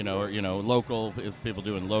foods and local people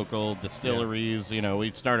doing local distilleries.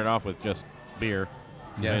 We started off with just beer.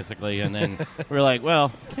 Basically, and then we were like,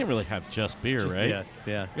 well, can't really have just beer, right?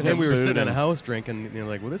 Yeah. And then we were sitting in a house drinking,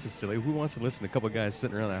 like, well, this is silly. Who wants to listen to a couple of guys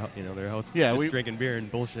sitting around their house, just drinking beer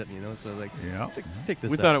and bullshit, So like, let's take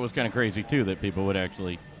this. We thought it was kind of crazy too that people would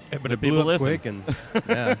actually. But it blew up quick, and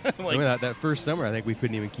that first summer, I think we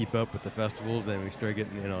couldn't even keep up with the festivals. Then we started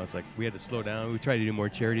getting, it's like we had to slow down. We try to do more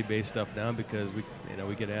charity-based stuff now because we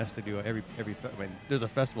get asked to do every. There's a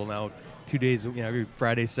festival now, 2 days. Every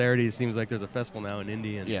Friday, Saturday. It seems like there's a festival now in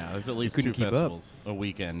Indy, and there's at least 2 festivals a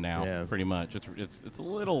weekend now. Yeah. Pretty much. It's a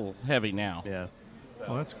little heavy now. Yeah.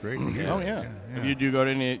 Well, that's great to hear. Oh yeah. You do go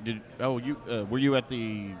to any? Were you at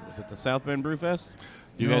the South Bend Brew Fest?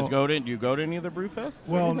 Do you go to any of the brew fests?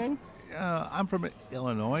 Well, I'm from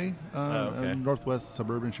Illinois, northwest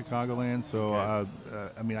suburban Chicagoland. So,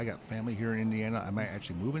 I got family here in Indiana. I might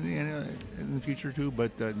actually move in Indiana in the future too.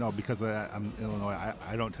 But no, because I'm in Illinois,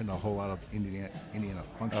 I don't attend a whole lot of Indiana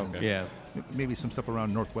functions. Okay. Yeah. Maybe some stuff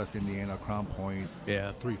around northwest Indiana, Crown Point,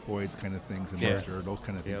 Three Floyds kind of things, and Western, those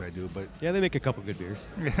kind of things I do. But they make a couple good beers.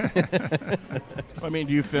 I mean,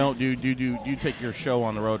 do you film? Do you take your show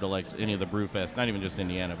on the road to like any of the brew fests? Not even just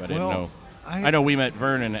Indiana, but I didn't know. I know we met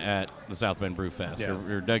Vernon at the South Bend Brew Fest,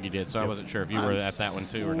 or Dougie did, so I wasn't sure if you were at that one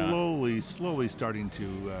too or not. Slowly starting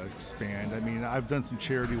to expand. I mean, I've done some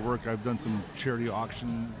charity work. I've done some charity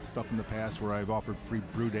auction stuff in the past where I've offered free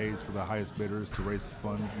brew days for the highest bidders to raise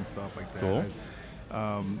funds and stuff like that.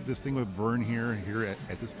 Cool. This thing with Vern here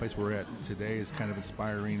at this place we're at today is kind of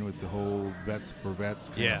inspiring with the whole Vets for Vets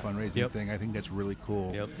kind of fundraising thing. I think that's really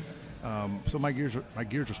cool. Yep. So my gears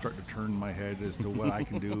are starting to turn in my head as to what I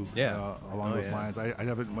can do along those lines. I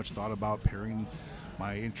haven't much thought about pairing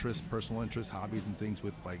my interests, personal interests, hobbies, and things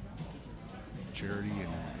with like charity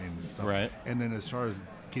and stuff. Right. And then as far as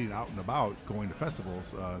getting out and about, going to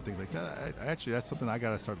festivals, things like that, actually that's something I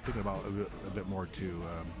got to start thinking about a bit more too.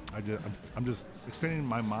 I'm just expanding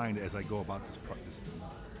my mind as I go about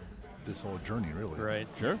this whole journey, really. Right.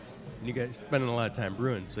 Sure. And you guys spending a lot of time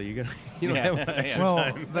brewing, so you don't have much extra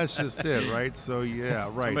time. That's just it, right? So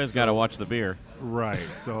Somebody's got to watch the beer. Right.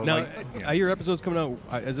 So now, are your episodes coming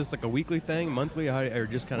out? Is this like a weekly thing, monthly, or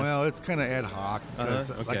just kind of? Well, it's kind of ad hoc because,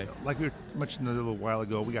 like we mentioned a little while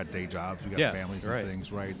ago, we got day jobs, we got families and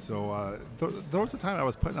things, right? So there was a time I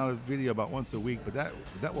was putting out a video about once a week, but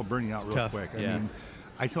that will burn you out real quick. I mean,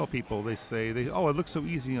 I tell people, they say, oh, it looks so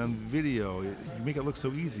easy on video. You make it look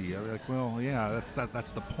so easy. I'm like, well, yeah,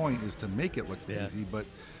 that's the point, is to make it look easy. But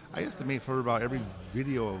I estimate for about every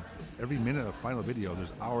minute of final video,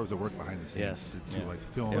 there's hours of work behind the scenes to like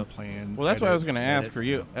film, plan. Well, that's what I was going to ask for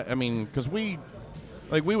you. I mean, because we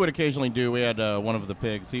would occasionally do. We had one of the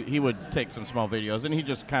pigs. He would take some small videos, and he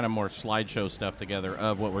just kind of more slideshow stuff together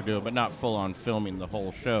of what we're doing, but not full on filming the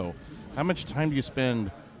whole show. How much time do you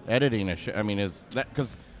spend editing a show? I mean, is that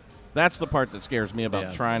because that's the part that scares me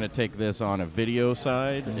about trying to take this on a video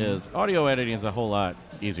side? Is audio editing is a whole lot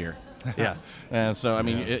easier. Yeah. And so, I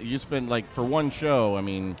mean, you spend, like, for one show, I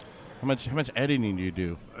mean, how much editing do you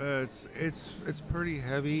do? It's pretty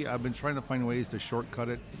heavy. I've been trying to find ways to shortcut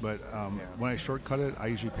it, but when I shortcut it, I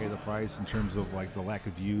usually pay the price in terms of, like, the lack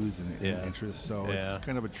of views and interest. So it's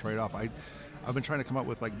kind of a trade-off. I've been trying to come up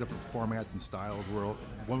with, like, different formats and styles where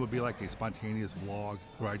one would be like a spontaneous vlog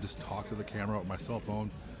where I just talk to the camera with my cell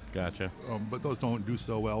phone. Gotcha. But those don't do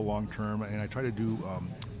so well long term, and I try to do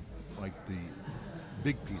like the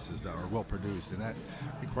big pieces that are well produced, and that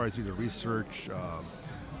requires you to research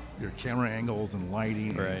your camera angles and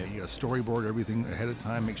lighting. Right. And you got to storyboard everything ahead of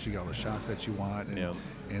time, make sure you get all the shots that you want,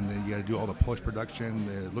 and then you got to do all the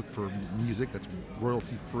post-production, look for music that's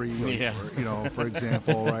royalty-free, for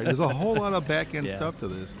example, right? There's a whole lot of back-end stuff to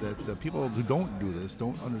this that the people who don't do this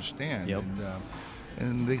don't understand.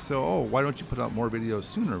 And they say, oh, why don't you put out more videos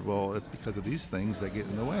sooner? Well, it's because of these things that get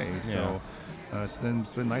in the way. So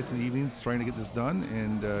spend nights and evenings trying to get this done,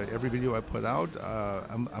 and every video I put out,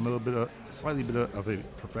 I'm a slightly bit of a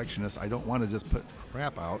perfectionist. I don't want to just put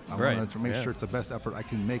crap out. I want to make sure it's the best effort I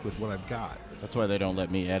can make with what I've got. That's why they don't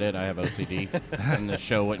let me edit. I have OCD, and the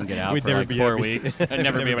show wouldn't get out for like 4 weeks. I'd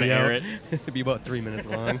never be able to air it. It'd be about 3 minutes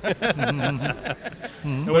long.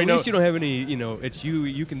 Well, at least you don't have any, it's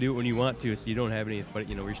you can do it when you want to, so you don't have any,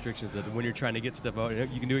 restrictions that when you're trying to get stuff out,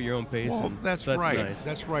 you can do it at your own pace. Well, that's right. Nice.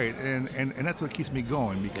 That's right. And that's what keeps me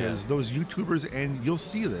going, because those YouTubers, and you'll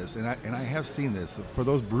see this, and I have seen this, for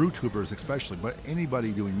those brew tubers especially, but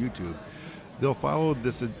anybody doing YouTube, they'll follow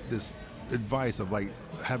this advice of like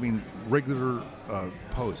having regular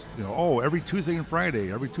posts. Every Tuesday and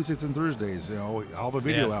Friday, every Tuesdays and Thursdays, I'll have a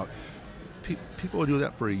video out. People will do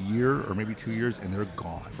that for a year or maybe 2 years, and they're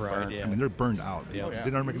gone. Right. I mean, they're burned out. They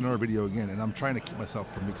don't make another video again, and I'm trying to keep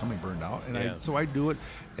myself from becoming burned out. And so I do it.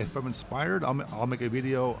 If I'm inspired, I'll make a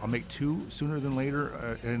video. I'll make 2 sooner than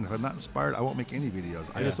later. And if I'm not inspired, I won't make any videos.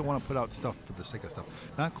 I just don't want to put out stuff for the sake of stuff.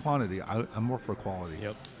 Not quantity. I'm more for quality.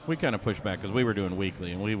 Yep. We kind of pushed back because we were doing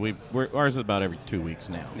weekly, and ours is about every 2 weeks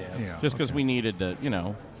now. Just because we needed to,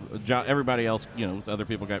 everybody else, other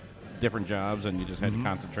people got different jobs, and you just had to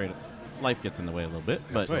concentrate. Life gets in the way a little bit,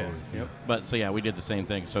 but we did the same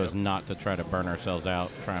thing so as not to try to burn ourselves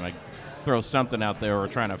out, trying to throw something out there, or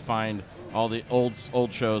trying to find all the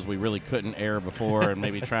old shows we really couldn't air before, and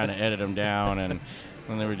maybe trying to edit them down, and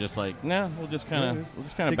they were just like, no, we'll just kind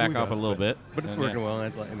of back off a little bit. But it's working well.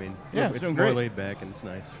 And it's doing more great. laid back, and it's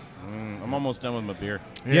nice. I'm almost done with my beer.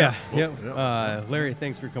 Larry,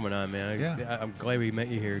 thanks for coming on, man. I'm glad we met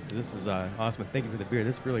you here, because this is awesome. Thank you for the beer.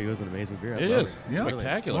 This really was an amazing beer. It is.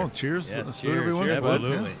 Spectacular. Well, cheers. Yes, Cheers, everyone. Cheers.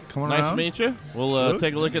 Absolutely. Come on Nice around. to meet you. We'll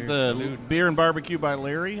take a look at the Beer and Barbecue by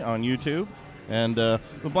Larry on YouTube. And the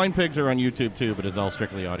Blind Pigs are on YouTube, too, but it's all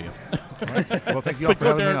strictly audio. All right. Well, thank you all for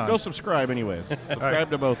having me on. Go subscribe anyways.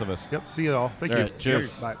 Subscribe to both of us. Yep. See you all. Thank you. Right,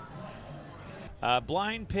 cheers. Bye.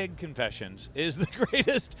 Blind Pig Confessions is the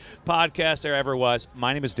greatest podcast there ever was.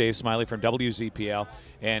 My name is Dave Smiley from WZPL,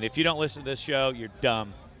 and if you don't listen to this show, you're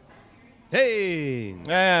dumb. Hey!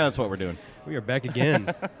 That's what we're doing. We are back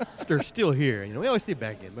again. We're still here. We always say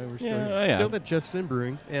back in, but we're still here. Still at Chesterton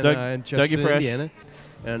Brewing in Chesterton, Indiana.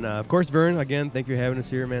 And, of course, Vern, again, thank you for having us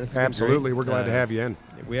here, man. Absolutely. We're glad to have you in.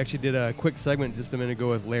 We actually did a quick segment just a minute ago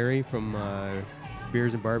with Larry from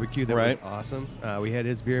Beers and Barbecue. That was awesome. We had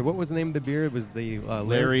his beer. What was the name of the beer? It was the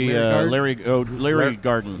LarGaarden.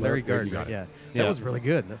 LarGaarden, yeah. That was really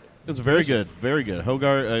good. It was very good, very good.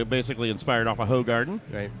 Hogarden, basically inspired off of Hogarden,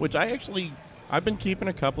 which I've been keeping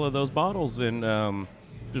a couple of those bottles in.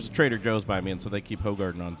 There's a Trader Joe's by me, and so they keep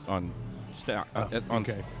Hogarden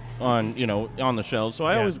on the shelves. So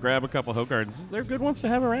I always grab a couple Hogardens. They're good ones to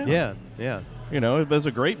have around. Yeah. It was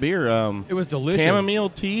a great beer. It was delicious. Chamomile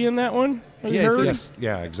tea in that one. Yes.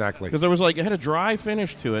 Yeah, exactly. Because it had a dry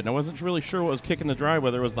finish to it, and I wasn't really sure what was kicking the dry,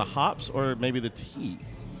 whether it was the hops or maybe the tea.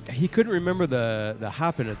 He couldn't remember the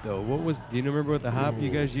hop in it, though. Do you remember what the hop you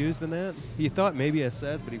guys used in that? He thought maybe I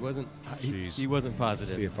said, but he wasn't. He wasn't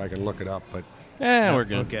positive. See if I can look it up, but. We're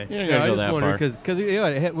good. Okay. You don't gotta go that far. Because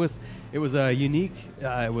it was unique.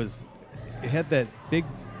 It had that big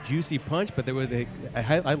juicy punch, but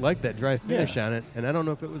I liked that dry finish on it, and I don't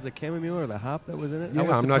know if it was the chamomile or the hop that was in it.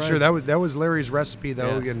 Yeah, I'm not sure. That was Larry's recipe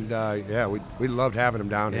though, and we loved having him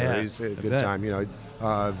down here. He's a good time,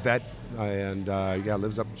 vet, and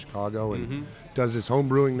lives up in Chicago and does his home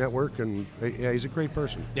brewing network, and he's a great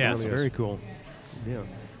person. Yeah, really very cool. Yeah.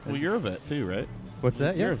 Well, you're a vet too, right? What's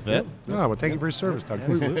that? You're a vet. Oh, well, thank you for your service, Doug.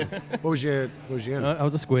 Absolutely. What was you in? I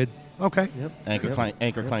was a squid. Okay. Yep.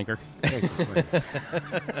 Anchor clanker.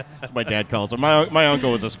 That's my dad calls him. My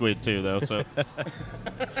uncle was a squid too, though. So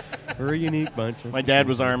we're a unique bunch. My dad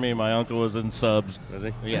was Army. My uncle was in subs. Was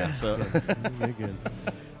he? Yeah. So very good.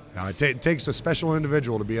 It takes a special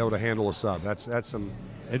individual to be able to handle a sub. That's some.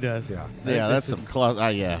 It does. Yeah. Yeah, that's some close.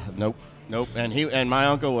 Nope. And my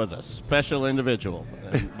uncle was a special individual.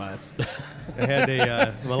 I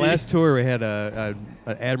had my last tour. We had an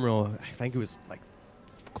admiral. I think it was like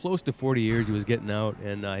close to 40 years. He was getting out,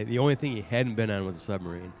 and the only thing he hadn't been on was a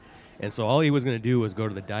submarine. And so all he was going to do was go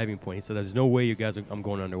to the diving point. He said, "There's no way you guys I'm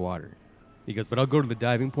going underwater." He goes, "But I'll go to the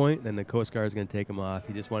diving point, then the Coast Guard is going to take him off."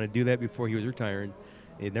 He just wanted to do that before he was retiring.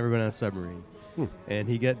 He'd never been on a submarine, and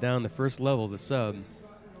he got down the first level of the sub,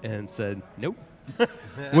 and said, "Nope."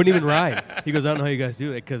 Wouldn't even ride. He goes, "I don't know how you guys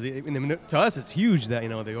do it," because to us it's huge that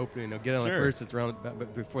they open, get on the first, it's around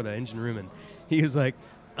before the engine room, and he was like,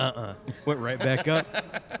 went right back up.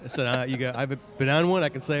 I said, I've been on one. I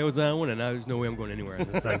can say I was on one, and now there's no way I'm going anywhere on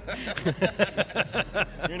this thing.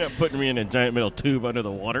 You're not putting me in a giant metal tube under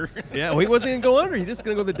the water. Yeah, well, he wasn't going to go under. He's just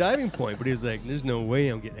going to go to the diving point. But he was like, "There's no way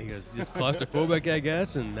I'm getting." He goes, "Just claustrophobic, I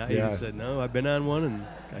guess." And he said, "No, I've been on one, and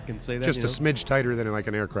I can say that." Just a smidge tighter than like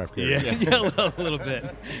an aircraft carrier. Yeah, a little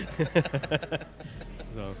bit.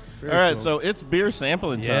 All right, so it's beer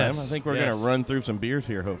sampling time. Yes, I think we're going to run through some beers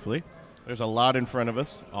here, hopefully. There's a lot in front of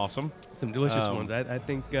us. Awesome. Some delicious ones. I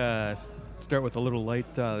think start with a little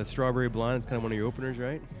light, the strawberry blonde. It's kind of one of your openers,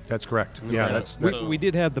 right? That's correct. Yeah, we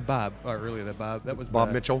did have the Bob earlier. The Bob, that was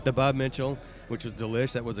Bob Mitchell. The Bob Mitchell, which was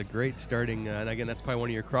delish. That was a great starting. And again, that's probably one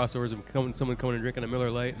of your crossovers of someone coming and drinking a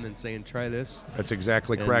Miller Lite and then saying, "Try this." That's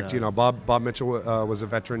exactly correct. Bob Mitchell was a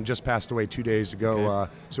veteran, just passed away 2 days ago.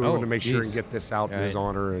 So we wanted to make sure and get this out in his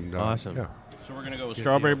honor. And awesome. Yeah. So we're going to go with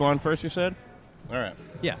strawberry blonde first, you said? All right.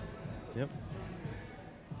 Yeah. Yep.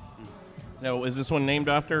 Now, is this one named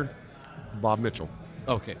after? Bob Mitchell.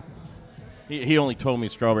 Okay. He only told me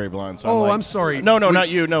strawberry blonde. So I'm sorry. No, not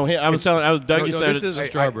you. No, I was Doug. You said this is a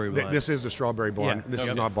strawberry blonde. This is the strawberry blonde. Yeah. This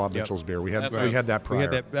is not Bob Mitchell's beer. We had that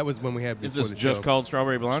prior. That was when we had. Is this just called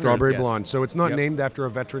strawberry blonde? Strawberry blonde. So it's not named after a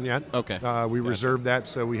veteran yet. Okay. We reserved that,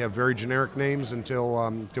 so we have very generic names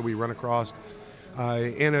until we run across.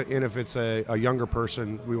 And if it's a younger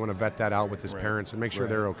person, we want to vet that out with his parents and make sure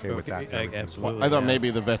they're okay with that. Absolutely. I thought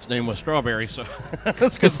maybe the vet's name was Strawberry, so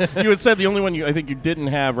that's because you had said the only one I think you didn't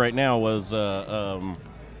have right now was the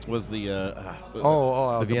Blackbeard.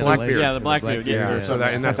 Yeah, the Blackbeard. Yeah. So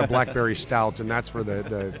that's a blackberry stout, and that's for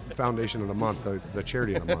the foundation of the month, the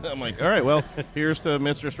charity of the month. I'm like, all right, well, here's to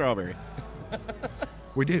Mr. Strawberry.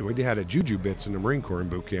 We had a Juju Bits in the Marine Corps in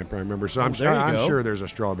boot camp, I remember. So I'm go. sure there's a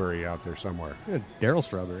strawberry out there somewhere. Yeah, Daryl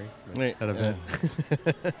Strawberry.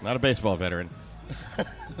 Not a baseball veteran.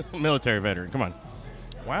 Military veteran. Come on.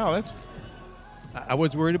 Wow, that's... I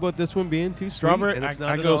was worried about this one being too sweet. Strawberry. And it's not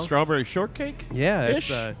I at go all. strawberry shortcake. Yeah,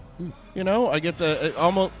 ish. it's I get the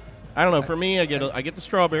almost. I don't know. For me, I get the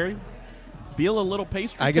strawberry. Feel a little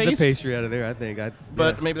pastry. I get taste, the pastry out of there. I think.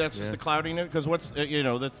 But maybe that's just the cloudiness, because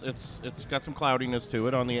it's got some cloudiness to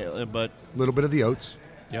it on the but a little bit of the oats.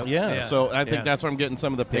 Yep. Yeah. So I think that's where I'm getting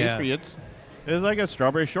some of the pastry. Yeah. It's like a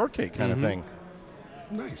strawberry shortcake kind of thing.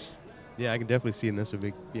 Nice. Yeah, I can definitely see in this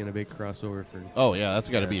being a big crossover for. Oh yeah, that's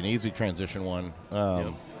got to be an easy transition one.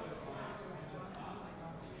 I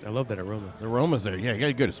love that aroma. The aroma's there. Yeah, you got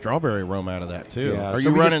to get a strawberry aroma out of that too. Yeah, Are so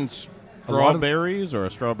you we running strawberries or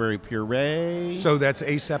a strawberry puree? So that's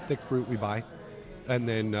aseptic fruit we buy, and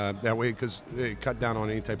then that way, because they cut down on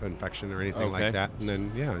any type of infection or anything like that, and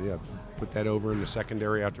then put that over in the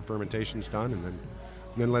secondary after fermentation's done, and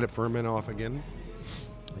then let it ferment off again.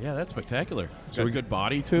 Yeah, that's spectacular. It's got a good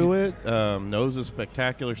body to it. Nose is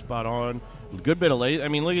spectacular, spot on. Good bit of lace. I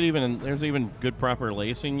mean, look at there's even good proper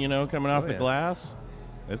lacing, coming off the glass.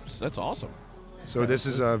 That's awesome. So this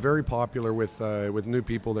is very popular with new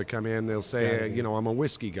people that come in. They'll say, I'm a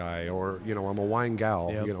whiskey guy, or I'm a wine gal,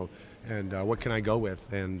 and what can I go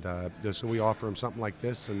with? And so we offer them something like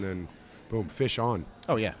this, and then boom, fish on.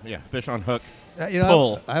 Oh yeah, fish on hook.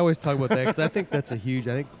 Pull. I always talk about that because I think that's I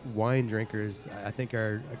think wine drinkers,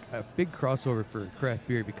 are a big crossover for craft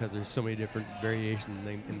beer because there's so many different variations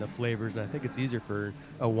in the flavors. And I think it's easier for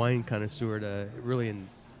a wine connoisseur to really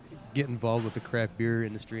get involved with the craft beer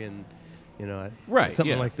industry and Right,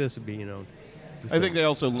 Something yeah. like this would be, I think they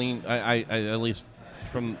also lean. I at least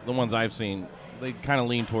from the ones I've seen, they kind of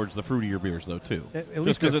lean towards the fruitier beers though too. At Just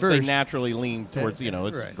least because at they first. naturally lean towards it's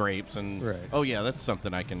right. grapes and Right. oh yeah, that's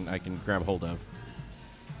something I can grab hold of.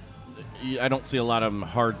 I don't see a lot of them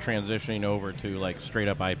hard transitioning over to like straight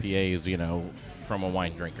up IPAs, from a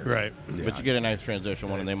wine drinker. Right. But you get a nice transition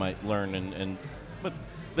one, and they might learn but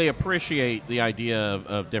they appreciate the idea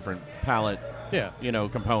of different palate,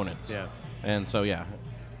 components. Yeah. And so yeah.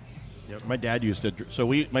 Yep. My dad used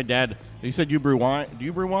to. My dad. You said you brew wine. Do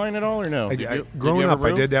you brew wine at all or no? Growing up,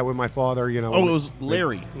 I did that with my father. Oh, it was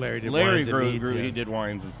Larry. Larry did wines and meads, grew. yeah. He did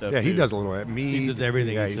wines and stuff. Yeah, he too. does a little bit. Mead. He does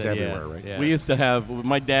everything. Yeah, he he's said, everywhere, right? Yeah. We used to have.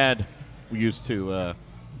 My dad used to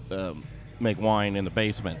make wine in the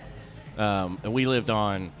basement. And we lived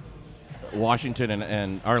on Washington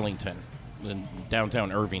and Arlington, in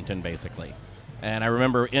downtown Irvington, basically. And I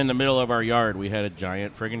remember in the middle of our yard, we had a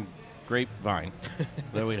giant friggin' grapevine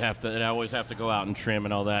that I'd always have to go out and trim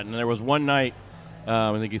and all that. And there was one night,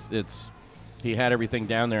 I think he had everything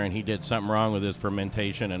down there, and he did something wrong with his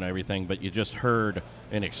fermentation and everything, but you just heard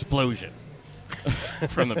an explosion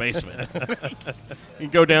from the basement. You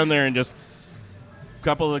go down there and just a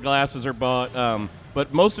couple of the glasses are bought,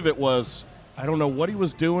 but most of it was, I don't know what he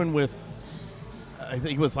was doing with, I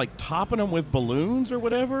think he was like topping them with balloons or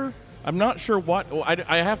whatever. I'm not sure what.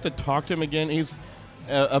 I have to talk to him again. He's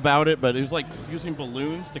about it, but it was like using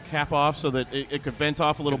balloons to cap off so that it could vent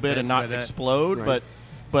off a little bit and not explode. Right.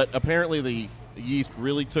 But apparently the yeast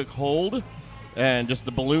really took hold, and just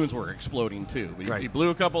the balloons were exploding too. He blew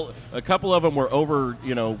a couple of them were over.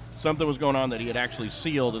 Something was going on that he had actually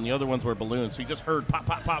sealed, and the other ones were balloons. So you just heard pop,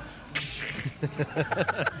 pop, pop.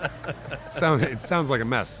 It sounds like a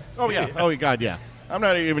mess. Oh yeah. Oh God, yeah. I'm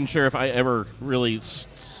not even sure if I ever really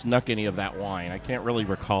snuck any of that wine. I can't really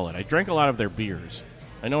recall it. I drank a lot of their beers.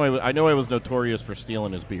 I know I was notorious for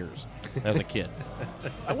stealing his beers as a kid.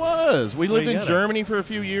 I was. We lived in Germany for a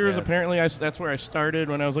few years. Yeah. Apparently, that's where I started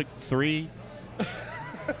when I was like 3.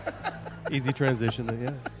 Easy transition,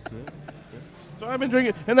 yeah. So I've been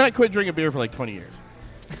drinking, and then I quit drinking beer for like 20 years.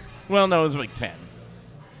 Well, no, it was like 10.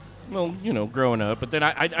 Well, growing up. But then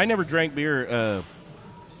I never drank beer.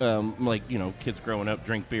 Kids growing up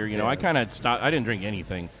drink beer. I kind of stopped. I didn't drink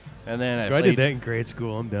anything. And then I did that in grade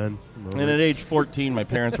school. I'm done. And at age 14, my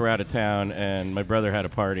parents were out of town, and my brother had a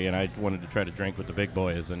party, and I wanted to try to drink with the big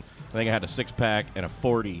boys. And I think I had a 6-pack and a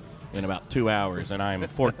 40 in about 2 hours, and I'm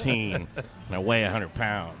 14, and I weigh 100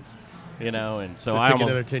 pounds. And so I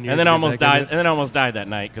almost died. And then I almost died that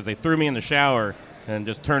night because they threw me in the shower and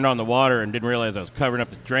just turned on the water and didn't realize I was covering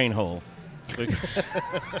up the drain hole.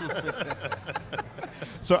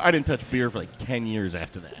 So I didn't touch beer for like 10 years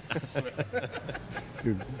after that.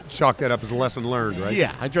 You chalk that up as a lesson learned, right?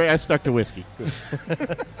 Yeah, I stuck to whiskey.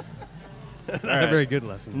 Not a very good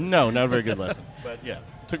lesson. No, not a very good lesson. But yeah,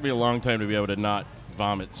 it took me a long time to be able to not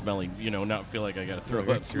vomit smelling, not feel like I got to throw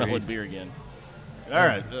up smelling beer again. All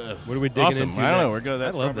right. What are we digging awesome. into I don't know. next? We're good.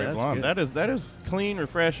 That's I love Strawberry that. Blonde. That is clean,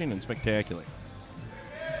 refreshing, and spectacular.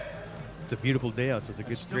 It's a beautiful day out, so it's a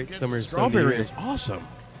good straight summer. Strawberry is awesome.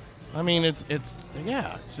 I mean, it's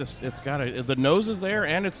got the nose is there,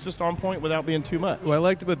 and it's just on point without being too much. Well, I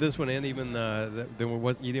liked about this one, and even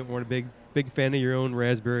you didn't want a big fan of your own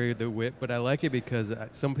raspberry, the wit, but I like it because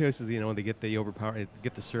some places, they get the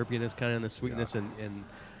get the syrupiness kind of and the sweetness, and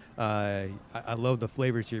I love the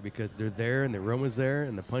flavors here because they're there and the aroma's there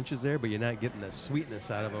and the punch is there, but you're not getting the sweetness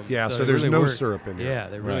out of them. Yeah, so there's really no work. syrup in here. Yeah,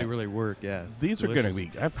 they really work. Yeah, these are going to be.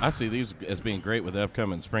 I see these as being great with the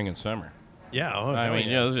upcoming spring and summer. Yeah, I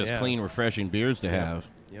mean, those are just clean, refreshing beers to have.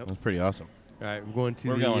 Yep. That's pretty awesome. All right, we're going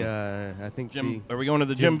to I think are we going to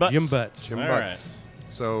the Jim Butts? Jim Butts. Jim Butts. Right.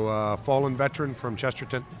 So, fallen veteran from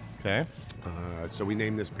Chesterton. Okay. So we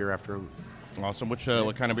named this beer after him. Awesome. What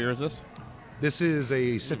kind of beer is this? This is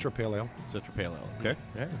a Citra Pale Ale. Citra Pale Ale. Okay.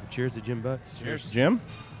 Yeah. Cheers to Jim Butts. Cheers, Jim.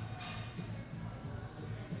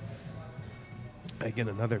 I get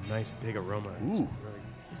another nice big aroma. Ooh.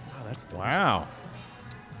 That's delicious. Wow.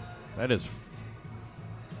 That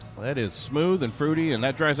is smooth and fruity, and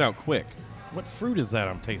that dries out quick. What fruit is that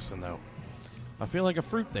I'm tasting, though? I feel like a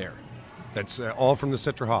fruit there. That's all from the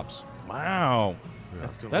Citra hops. Wow. Yeah.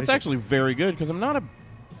 That's actually very good because I'm not a...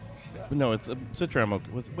 No, it's a Citra.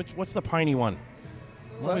 What's the piney one?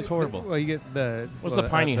 Always horrible. Well, you get the... What's the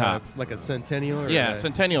piney hop? Like a Centennial? Or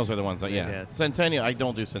Centennials are the ones that... Yeah. Centennial. I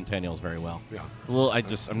don't do Centennials very well. Yeah.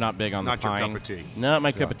 I'm not big on the pine. Not your cup of tea. Not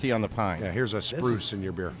my cup of tea on the pine. Yeah, here's a spruce in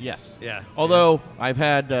your beer. Yes. Yeah. Although I've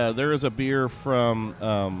had... there is a beer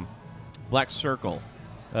from Black Circle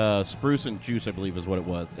spruce and juice, I believe, is what it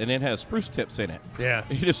was, and it has spruce tips in it. Yeah.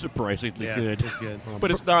 It is surprisingly good. It's good.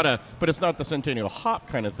 But it's not the Centennial hop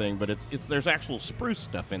kind of thing. But there's actual spruce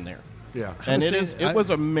stuff in there. Yeah. And it was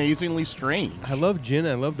amazingly strange. I love gin.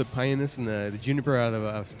 I love the pineness and the juniper out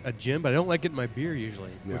of a gin, but I don't like it in my beer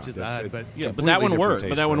usually, which is odd. But but that one worked.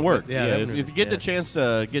 But that one worked. Yeah, if you get the chance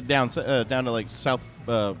to get down to like South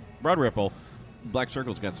Broad Ripple, Black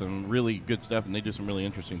Circle's got some really good stuff, and they do some really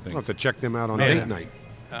interesting things. I'll have to check them out on date night.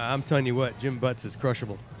 I'm telling you what, Jim Butts is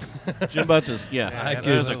crushable. Jim Butts is, that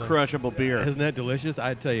is a crushable beer. Isn't that delicious?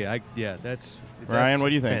 I tell you, that's Ryan, what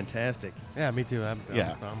do you think? Fantastic. Yeah, me too.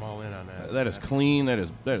 I'm all in on that. That is clean. That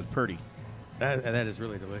is pretty. That is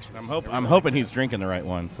really delicious. I'm hoping he's drinking the right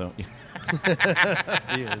one. So he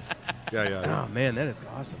is. Yeah. Oh man, that is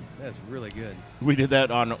awesome. That's really good. We did that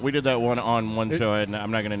one on one show, and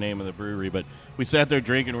I'm not going to name the brewery, but we sat there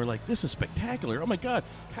drinking. We're like, this is spectacular. Oh my god,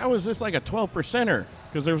 how is this like a 12%er?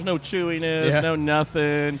 Because there was no chewiness, no nothing.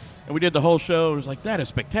 And we did the whole show. It was like, that is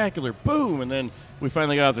spectacular. Boom. And then we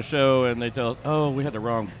finally got off the show, and they tell us, oh, we had the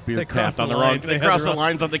wrong beer cap on the wrong. They crossed the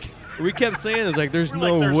lines on the. We kept saying, it's like, there's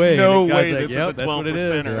no like, way. No way like, this is a 12%. That's what it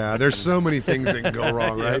is. Yeah, there's so many things that can go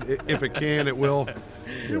wrong, right? If it can, it will.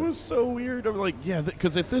 It was so weird. I'm like,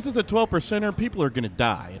 because if this is a 12%er, people are going to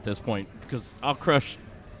die at this point, because I'll crush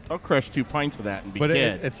 2 pints of that and be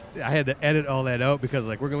dead. I had to edit all that out because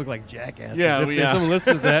like we're gonna look like jackasses. Yeah, if someone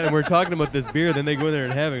listens to that and we're talking about this beer, then they go in there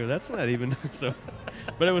and have it. That's not even so.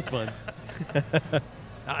 But it was fun.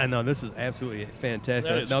 I know this is absolutely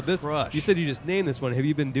fantastic. Now this, you said you just named this one. Have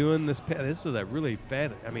you been doing this? This is a really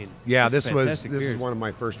fat. I mean, this is one of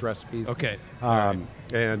my first recipes. Okay,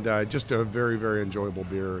 and just a very, very enjoyable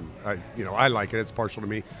beer, and I like it. It's partial to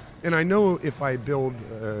me. And I know if I build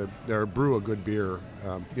or brew a good beer,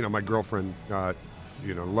 my girlfriend, love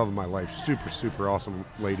of my life, super, super awesome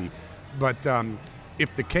lady. But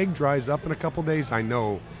if the keg dries up in a couple days, I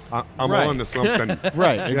know I'm on to something.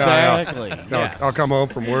 Right, exactly. Yes. I'll come home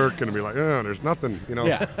from work and be like, oh, there's nothing,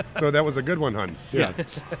 Yeah. So that was a good one, hon. Yeah.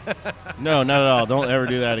 No, not at all. Don't ever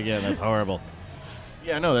do that again. That's horrible.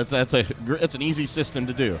 Yeah, no, that's an easy system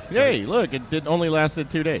to do. Yay, look, it only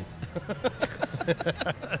lasted 2 days.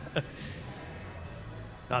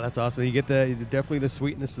 Oh, that's awesome. You get definitely the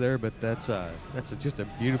sweetness there, but that's just a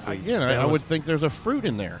beautifully. I would think there's a fruit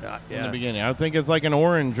in there in the beginning. I would think it's like an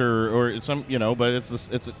orange or some, but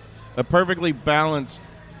it's a perfectly balanced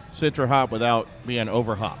Citra hop without being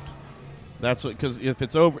over hopped. That's because if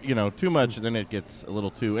it's over, too much, then it gets a little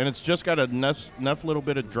too, and it's just got enough little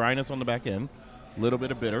bit of dryness on the back end, a little bit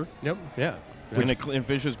of bitter. Yep. Yeah. And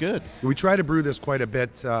fish is good. We try to brew this quite a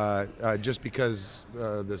bit just because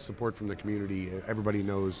the support from the community, everybody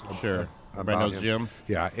knows. Sure. Everybody knows Jim.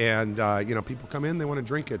 Yeah, and people come in, they want to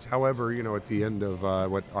drink it. However, at the end of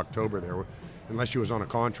October there, unless you was on a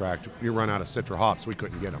contract, you run out of Citra hops. We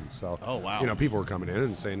couldn't get them. So, oh wow. People were coming in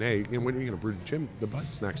and saying, hey, when are you going to brew Jim the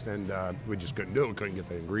Butts next? And we just couldn't do it. We couldn't get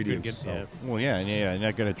the ingredients. Well, you're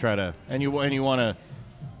not going to try to, and you want to.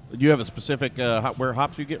 Do you have a specific where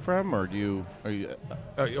hops you get from, or are you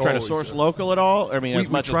trying to source local at all? I mean, as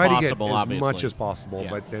much as possible, obviously. As much as possible,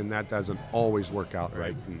 but then that doesn't always work out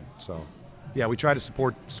right. And so, we try to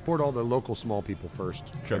support all the local small people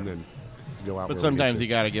first, and then go out. But sometimes you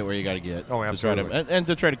got to get where you got to get. Oh, absolutely. And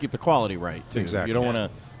to try to keep the quality right too. Exactly. You don't want to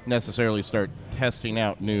necessarily start testing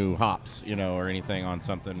out new hops, or anything on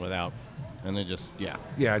something without, and then just Yeah,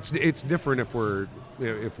 it's different if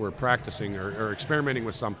we're practicing or experimenting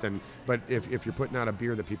with something, but if you're putting out a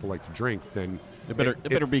beer that people like to drink, then it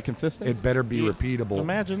better be consistent. It better be repeatable.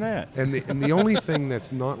 Imagine that. And the only thing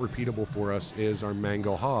that's not repeatable for us is our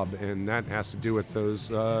mango hob, and that has to do with those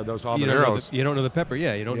habaneros. You don't know the pepper,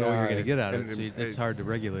 You don't know what you're going to get out of it. So it's hard to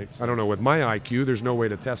regulate. So. I don't know. With my IQ, there's no way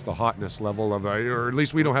to test the hotness level of, or at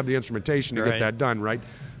least we don't have the instrumentation to get that done, right?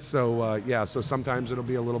 So so sometimes it'll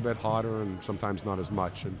be a little bit hotter, and sometimes not as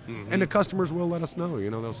much, and the customers will let us know.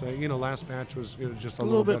 They'll say, last batch was just a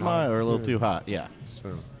little bit hot or a little too hot. Yeah.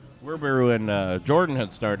 So we're brewing. Jordan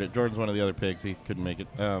had started. Jordan's one of the other pigs. He couldn't make it.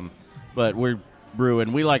 But we're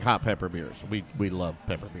brewing. We like hot pepper beers. We love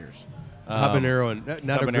pepper beers. Habanero and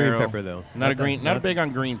not a green pepper though. Not big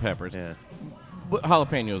on green peppers. Yeah.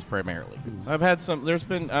 Jalapenos primarily. I've had some. There's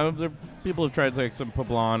been people have tried like some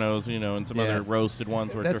poblanos, and some other roasted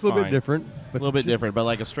ones where that's they're a little bit different. A little bit different, but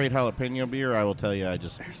like a straight jalapeno beer, I will tell you,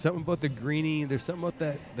 there's something about the greeny. There's something about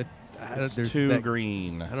that. It's too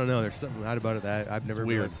green. I don't know. There's something odd about it that I've never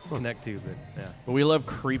weird connect to, but yeah. But we love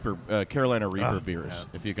Carolina Reaper beers. Yeah.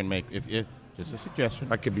 If you can make just a suggestion.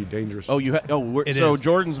 That could be dangerous. Oh, so is.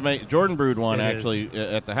 Jordan brewed one actually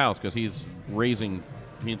at the house because he's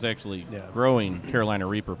actually growing Carolina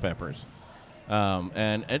Reaper peppers.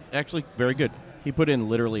 and it actually very good. He put in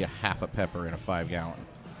literally a half a pepper in a 5-gallon,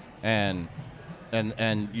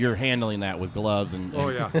 and you're handling that with gloves and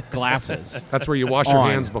glasses. That's where you wash your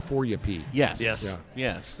hands before you pee. Yes. Yeah.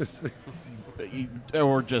 Yes.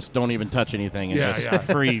 Or just don't even touch anything and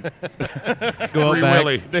free. Just go out Free back.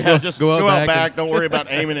 Willy. Just go out back. Don't worry about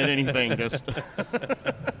aiming at anything. Just.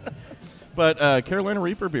 But Carolina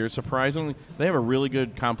Reaper beer, surprisingly, they have a really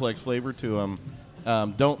good complex flavor to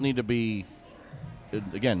them. Don't need to be,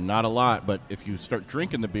 again, not a lot, but if you start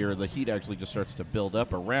drinking the beer, the heat actually just starts to build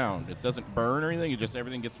up around. It doesn't burn or anything.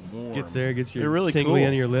 Everything gets warm. Gets there, gets your They're really tingly cool.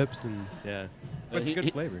 on your lips, and but it's a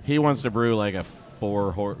good flavor. He wants to brew like a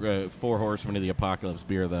four horsemen of the apocalypse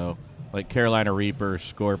beer, though. Like Carolina Reaper,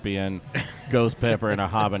 Scorpion, Ghost Pepper, and a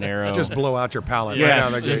habanero. Just blow out your palate Yes. right out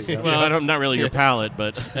of the gate. Yeah. Well, not really your palate,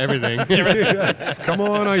 but everything. Come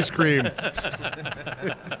on, ice cream.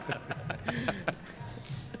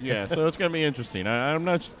 Yeah, so it's going to be interesting. I'm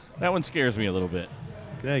not. That one scares me a little bit.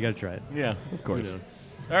 Yeah, you got to try it. Yeah, of course. Who knows?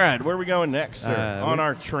 All right, where are we going next, sir? On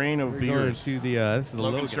our train of we're beers. going to the this is the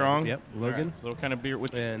Logan Strong? Yep, Logan. Right, so what kind of beer?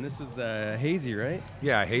 And this is the hazy, right?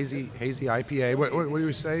 Yeah, hazy IPA. What do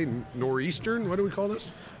we say? Northeastern? What do we call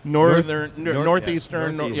this? Northeastern.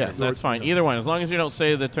 Northeastern. Yes, that's fine. Either one, as long as you don't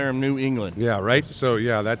say the term New England. Yeah, right. So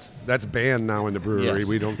yeah, that's banned now in the brewery. Yes.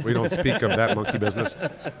 We don't speak of that monkey business.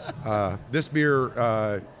 This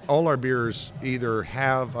beer, all our beers either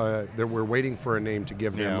have that we're waiting for a name to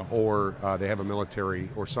give them, or they have a military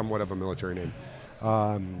or somewhat of a military name.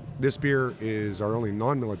 This beer is our only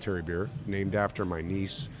non-military beer, named after my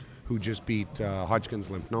niece, who just beat Hodgkin's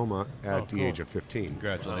lymphoma at the age of 15.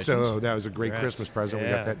 Congratulations. So that was a great Congrats. Christmas present. We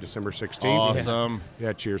got that December 16th. Awesome.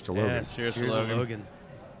 Yeah, cheers to Logan. Yes, Cheers to to Logan.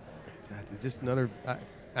 It's just another.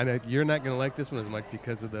 I know you're not going to like this one as much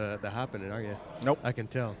because of the hop in it, are you? Nope. I can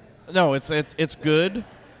tell. No, it's good.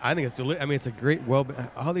 I think it's delicious. I mean, it's a great.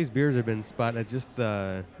 All these beers have been spotted. Just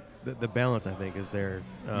the balance, I think, is there.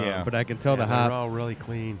 But I can tell the hop. They're all really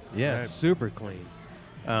clean. Yeah, Right. super clean.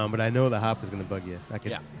 But I know the hop is going to bug you. I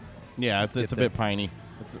can. Yeah, it's a Get bit piney.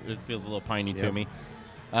 It feels a little piney to Yep. me.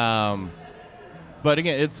 But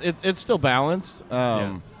again, it's still balanced.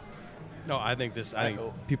 No, I think this. I think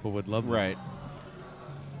people would love this. Right.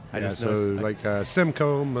 I Yeah, just so know like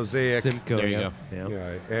Simcoe, Mosaic. Simcoe. There you yeah. go.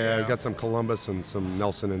 Yeah. Yeah, got some Columbus and some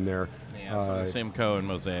Nelson in there. Yeah, so the Simcoe and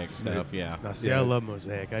Mosaic stuff, yeah. Now, see, I love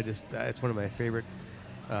Mosaic. It's one of my favorite.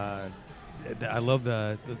 I love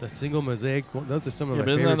the single Mosaic. Those are some of my But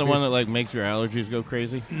isn't favorite. that the one that like makes your allergies go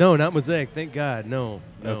crazy? No, not Mosaic. Thank God. No,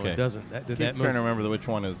 Okay. it doesn't. That Keep trying to remember which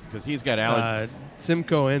one is, because he's got allergies.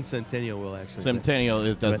 Simcoe and Centennial will actually. Centennial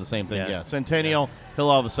does but- the same thing, yeah. yeah. Centennial, he'll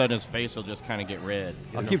all of a sudden his face will just kind of get red.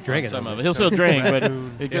 I'll keep drinking Some them. of it. He'll still drink, but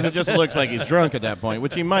because it just looks like he's drunk at that point,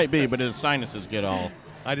 which he might be, but his sinuses get all.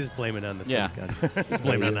 I just blame it on the Yeah. just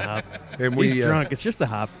blame it on the hop. And He's we drunk. It's just the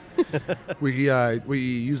hop. we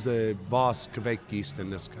use the Voss Kvik yeast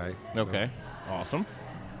in this guy. so- Okay, awesome.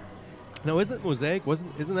 No, isn't Mosaic?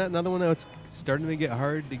 Isn't that another one that's starting to get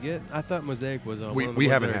hard to get? I thought Mosaic was. One of the We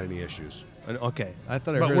ones haven't that had are- any issues. Okay, I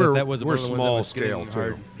thought I But heard that was we're one of the ones that small was getting scale, too.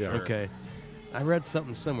 hard. Yeah. Okay, I read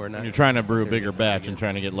something somewhere. Not You're trying to brew a okay, bigger yeah, batch yeah. and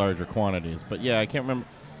trying to get larger quantities. But yeah, I can't remember.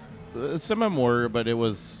 Some of them were, but it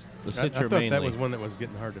was the I Citra thought mainly. that was one that was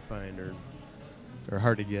getting hard to find or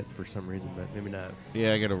hard to get for some reason, but maybe not.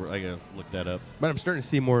 Yeah, I gotta look that up. But I'm starting to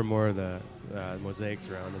see more and more of the mosaics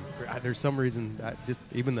around, and there's some reason just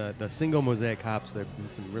even the single mosaic hops. They've been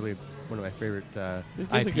some really one of my favorite It gives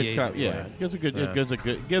IPAs. a good that we yeah, had. it gives a good,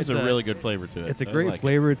 It's gives a a- really good flavor to it. It's a I great like it.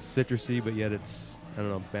 flavor. It's citrusy, but yet it's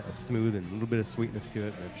it's smooth and a little bit of sweetness to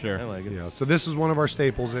it. but Sure. I like it. Yeah, so this is one of our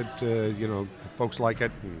staples that folks like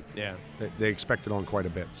it. And Yeah. they expect it on quite a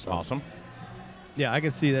bit. So. Awesome. Yeah, I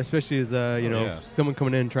can see that, especially as yeah. someone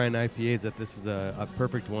coming in and trying IPAs, that this is a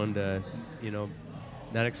perfect one to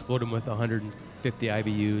not explode them with 150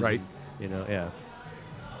 IBUs. Right. And, yeah. And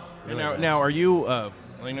Really nice. now, are you? I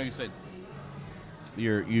know you said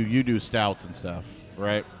you do stouts and stuff,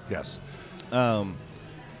 right? Yes.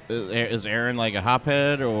 Is Aaron like a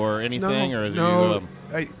hophead or anything, or is no,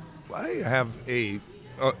 you? I have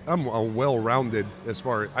I'm a well-rounded as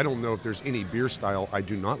far. I don't know if there's any beer style I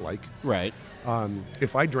do not like. Right.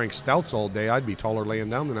 If I drank stouts all day, I'd be taller laying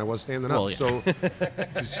down than I was standing Well, up.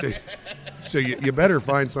 yeah. So you better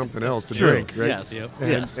find something else to True. drink, right? Yes. Yep. And,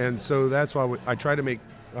 Yes. and so that's why I try to make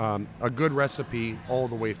a good recipe all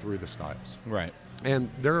the way through the styles. Right.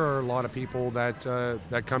 And there are a lot of people that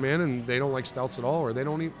come in and they don't like stouts at all, or they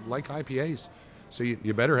don't even like IPAs. So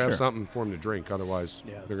you better have Sure. something for them to drink, otherwise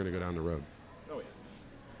Yeah. they're going to go down the road.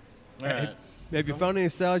 All right. Have you found any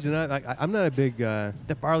styles? You're not. I'm not a big the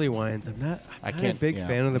barley wines. I'm not a big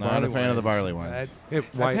fan of the barley wines. Not a fan of the barley wines.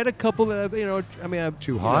 I've had a couple that I'm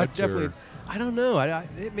too hot. Definitely. Or? I don't know.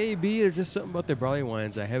 It may be. There's just something about the barley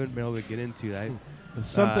wines I haven't been able to get into.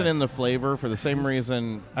 Something in the flavor for the same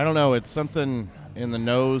reason. I don't know. It's something in the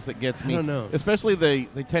nose that gets me. I don't know. Especially they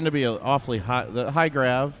tend to be awfully hot. The high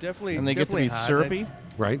grav. Definitely. And they get to be hot. syrupy.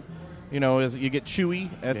 Right. As you get chewy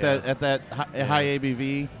at that high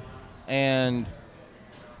ABV, and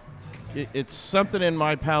it's something in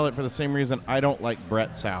my palate for the same reason I don't like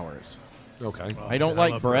Brett sours. Okay. I don't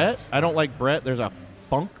like Brett. I don't like Brett. There's a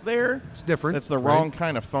funk there. It's different. It's the wrong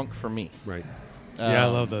kind of funk for me. Right. I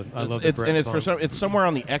love the Brett and it's funk. it's somewhere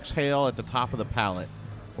on the exhale at the top of the palate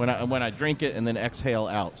when I drink it and then exhale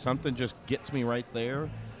out. Something just gets me right there.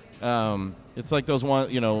 It's like those one.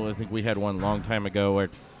 I think we had one long time ago where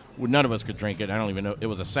none of us could drink it. I don't even know. It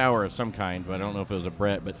was a sour of some kind, but I don't know if it was a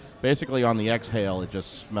Brett. But basically, on the exhale, it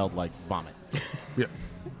just smelled like vomit. Yeah.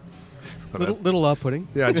 Little off-putting.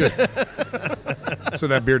 Yeah. So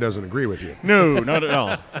that beer doesn't agree with you. No, not at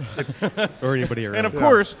all. Or anybody around. And of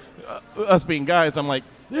course, us being guys, I'm like,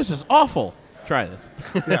 this is awful. Try this.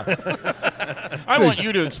 Yeah. I want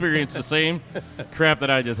you to experience the same crap that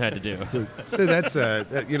I just had to do. So that's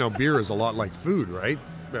beer is a lot like food, right?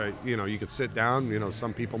 You could sit down.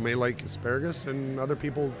 Some people may like asparagus, and other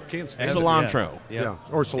people can't stand cilantro. it. Yeah.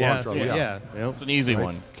 Or cilantro. Yeah. It's an easy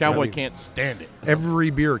one. Cowboy can't stand it. Every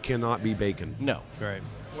beer cannot be bacon. No. Right.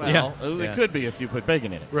 Well, it could be if you put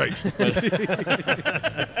bacon in it. Right.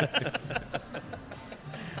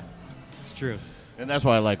 It's trtrue. And that's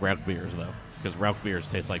why I like Rauch beers, though, because Rauch beers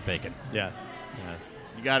taste like bacon. Yeah.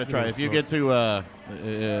 You got to try it. If you get to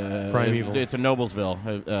Primeval. to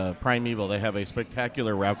Noblesville, Primeval, they have a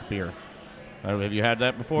spectacular Rauch beer. Have you had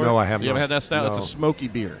that before? No, I haven't. You haven't had that style? No. It's a smoky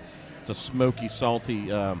beer. It's a smoky, salty.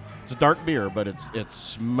 It's a dark beer, but it's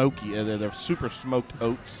smoky. They're super smoked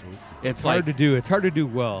oats. It's hard to do. It's hard to do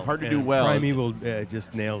well. Hard to do well. Primeval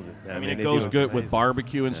just nails it. I mean, it goes good with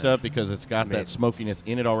barbecue and stuff because it's got that smokiness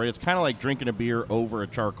in it already. It's kind of like drinking a beer over a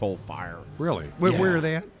charcoal fire. Really? Where are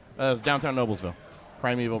they at? It's downtown Noblesville.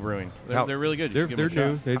 Primeval Brewing. They're really good. They're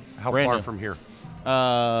new. How far from here? 2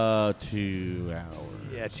 hours.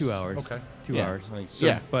 Yeah, 2 hours. Okay. 2 hours.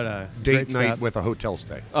 So, but date night with a hotel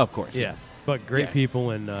stay. Of course. Yes. But great people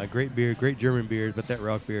and great beer, great German beer. But that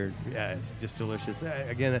Rauch beer, it's just delicious.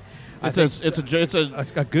 Again, it's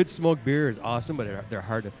a good smoked beer is awesome, but they're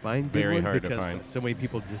hard to find. Very good hard to because find. So many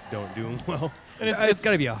people just don't do them well. And it's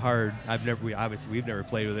got to be a hard. We've never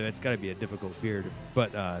played with it. It's got to be a difficult beer,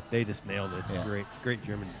 but they just nailed it. It's a great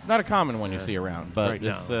German. Not a common one you see around, but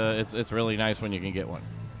right it's really nice when you can get one.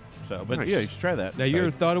 So, but nice. yeah, you should try that. Now, you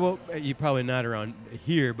ever thought about, you probably not around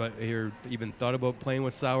here, but you even thought about playing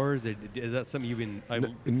with sours? Is that something you've been...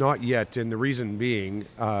 Not yet, and the reason being,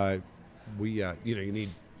 you need...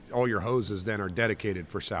 all your hoses then are dedicated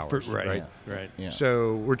for sours, right? Right. Yeah.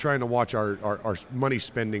 So we're trying to watch our money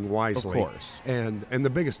spending wisely. Of course. And the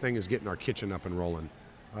biggest thing is getting our kitchen up and rolling.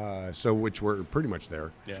 Which we're pretty much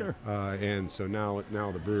there. Yeah. Sure. And so now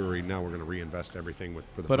the brewery, now we're going to reinvest everything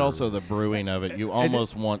for the But brewery. also the brewing of it. You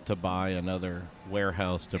almost want to buy another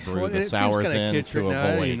warehouse to brew the sours in to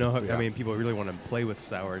avoid. I mean, people really want to play with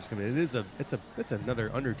sours. I mean, it's another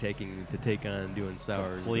undertaking to take on doing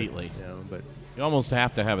sours. Completely. But you almost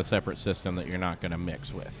have to have a separate system that you're not going to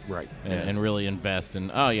mix with. Right. And really invest in,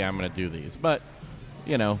 I'm going to do these. But,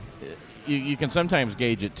 you can sometimes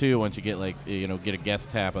gauge it too once you get get a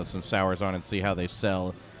guest tap of some sours on and see how they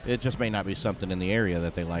sell. It just may not be something in the area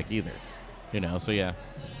that they like either, So yeah,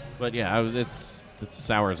 but yeah, it's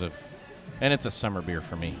sours and it's a summer beer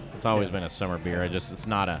for me. It's always been a summer beer. It's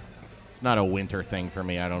not a winter thing for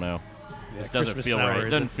me. I don't know. Yeah, it doesn't Christmas feel sour, right. It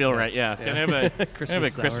doesn't feel right. Yeah. Can I have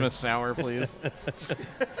a Christmas sour, please?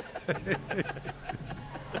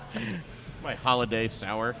 My holiday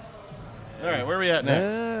sour. All right, where are we at now?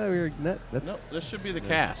 This should be the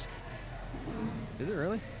cask. Is it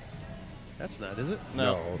really? That's not, is it?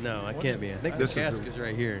 No, I can't be. I think This the is cask is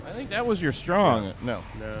right here. I think that was your strong. Yeah.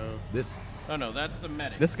 No. This. Oh no, that's the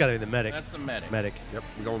medic. This has got to be the medic. That's the medic. Medic. Yep,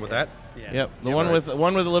 we're going with that. Yeah. Yep, the one with a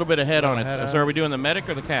little bit of head on it. So are we doing the medic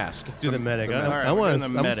or the cask? Let's do the medic.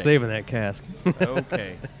 I'm saving that cask.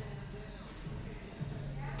 Okay.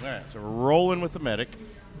 All right, so we're rolling with the medic.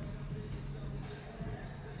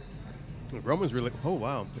 The aroma's really. Oh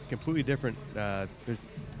wow, completely different. The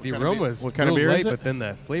aroma's what kind of beer light, is it? but then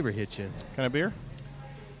the flavor hits you. What kind of beer?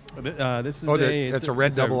 This is it's a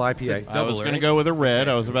red double IPA. I was going to go with a red.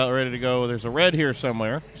 I was about ready to go. There's a red here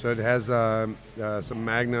somewhere. So it has some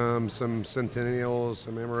Magnum, some Centennial,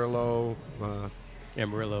 some Amarillo.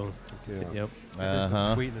 Amarillo. Yeah. Yep. There's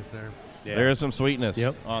some sweetness there. Yeah. There is some sweetness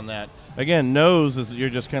on that. Again, nose is you're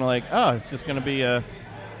just kind of like, oh, it's just going to be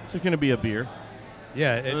a beer.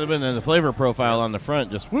 Yeah. And then the flavor profile on the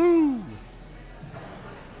front, just woo.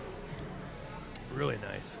 Really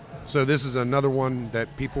nice. So this is another one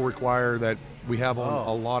that people require that we have on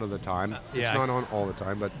a lot of the time. It's yeah. not on all the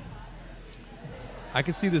time, but I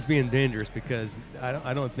can see this being dangerous because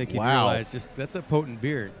I don't think you realize that's a potent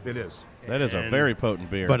beer. it is. That is a very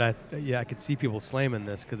potent beer. But I could see people slamming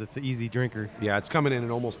this because it's an easy drinker. Yeah, it's coming in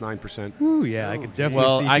at almost 9%. Ooh, yeah, I could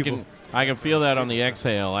definitely see people. I can feel that on the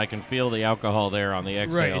exhale. I can feel the alcohol there on the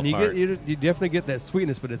exhale. Right, and part. you definitely get that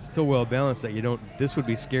sweetness, but it's so well balanced that you don't. This would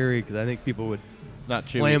be scary because I think people would not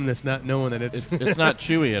slam chewy. this not knowing that it's it's not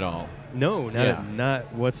chewy at all. No,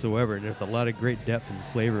 not whatsoever. And there's a lot of great depth and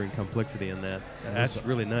flavor and complexity in that. That's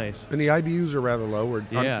really nice. And the IBUs are rather low. We're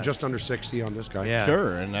just under 60 on this guy. Yeah.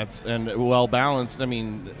 Sure, and well balanced. I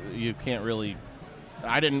mean, you can't really.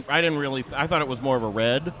 I didn't really. I thought it was more of a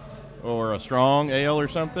red or a strong ale or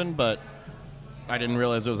something, but I didn't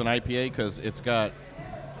realize it was an IPA because it's got,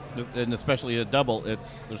 and especially a double.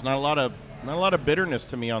 There's not a lot of bitterness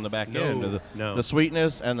to me on the back end. The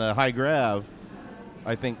sweetness and the high grav,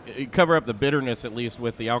 I think, cover up the bitterness at least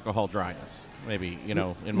with the alcohol dryness. Maybe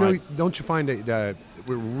don't you find that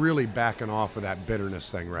we're really backing off of that bitterness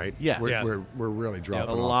thing, right? Yes. We're really dropping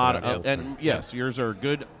a off lot of that. and yes, yours are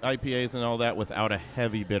good IPAs and all that without a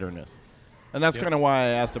heavy bitterness, and that's kind of why I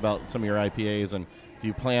asked about some of your IPAs and do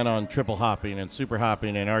you plan on triple hopping and super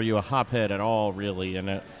hopping, and are you a hop head at all, really?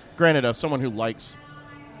 And granted, if someone who likes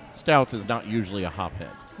stouts is not usually a hop head.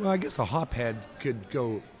 Well, I guess a hop head could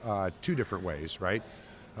go two different ways, right?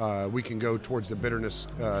 We can go towards the bitterness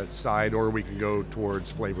side, or we can go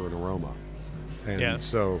towards flavor and aroma. And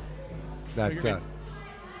so that...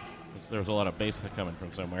 there's a lot of bass coming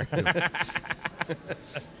from somewhere.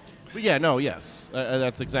 But yeah, no, yes.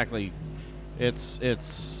 That's exactly... It's...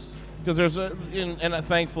 Because and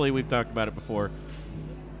thankfully we've talked about it before.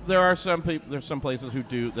 There's some places who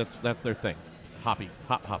do, that's their thing. Hop,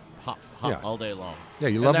 all day long. Yeah,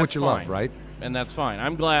 you love what you love, right? And that's fine.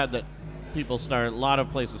 I'm glad that a lot of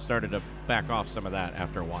places started to back off some of that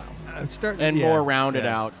after a while. More rounded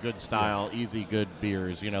out, good style, easy, good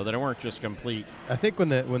beers, that weren't just complete. I think when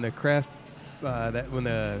the craft,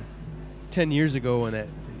 10 years ago when that,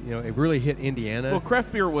 it really hit Indiana. Well,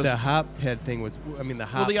 craft beer was... The hop head thing was, the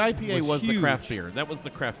hops. Well, the IPA was huge. The craft beer. That was the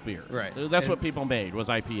craft beer. Right. That's what people made, was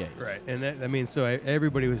IPAs. Right. And that, so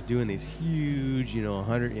everybody was doing these huge,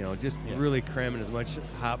 100, just really cramming as much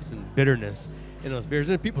hops and bitterness in those beers.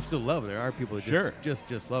 And people still love them. There are people that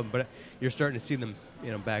just love them. But you're starting to see them,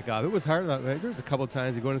 back off. It was hard. There was a couple of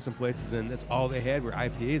times you go into some places and that's all they had were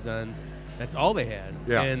IPAs on. That's all they had.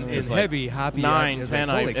 Yeah. And heavy, hoppy. 9-10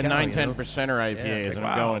 10% IPAs. And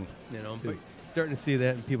I'm going... but starting to see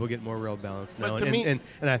that, and people get more real balanced now. But And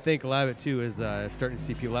I think a lot of it too is starting to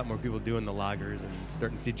see a lot more people doing the lagers and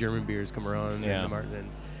starting to see German beers come around. Yeah. In the market. And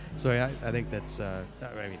so I think that's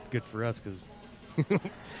good for us because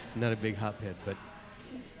not a big hop head, but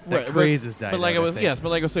that craze is dying. But like out, but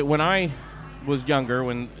like I said, when I was younger,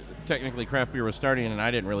 when technically craft beer was starting, and I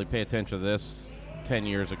didn't really pay attention to this 10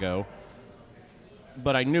 years ago.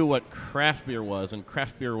 But I knew what craft beer was, and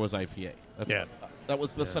craft beer was IPA. That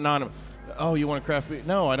was the synonymous. Oh, you want a craft beer?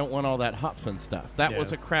 No, I don't want all that hops and stuff. That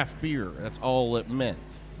was a craft beer. That's all it meant.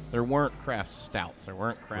 There weren't craft stouts. There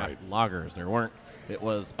weren't craft lagers. There weren't. It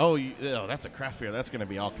was, that's a craft beer. That's going to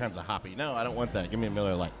be all kinds of hoppy. No, I don't want that. Give me a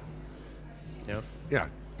Miller Lite. Yep. Yeah.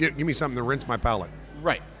 Give me something to rinse my palate.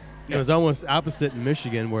 Right. It was almost opposite in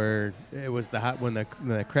Michigan, where it was the hot when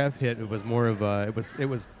the craft hit. It was more of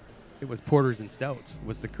it was porters and stouts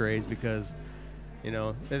was the craze because,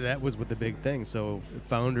 that was what the big thing. So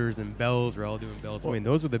Founders and Bells were all doing Bells. I mean,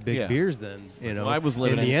 those were the big beers then. Well, I was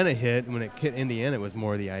living Indiana hit when it hit Indiana, it was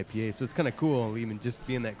more the IPA. So it's kind of cool, even just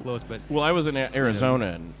being that close. But I was in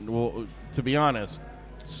Arizona, and to be honest,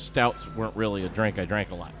 stouts weren't really a drink I drank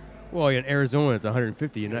a lot. Well, in Arizona, it's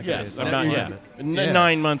 150. You're not yes, gonna, I'm not.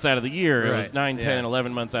 9 months out of the year, it was 9, 10,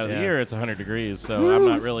 11 months out of the year. It's 100 degrees, so I'm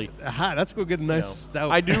not really hot. Let's go get a nice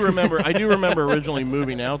stout. I do remember originally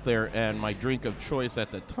moving out there, and my drink of choice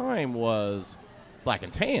at the time was Black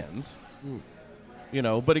and Tans.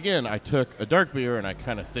 But again, I took a dark beer and I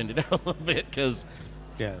kind of thinned it out a little bit because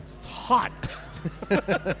it's hot.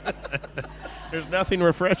 There's nothing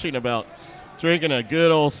refreshing about drinking a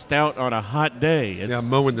good old stout on a hot day.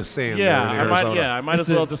 Mowing the sand. I might as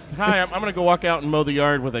well just. I'm going to go walk out and mow the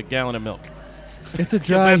yard with a gallon of milk. It's a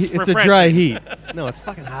dry. It's a dry heat. No, it's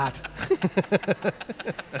fucking hot.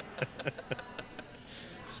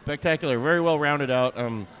 Spectacular, very well rounded out.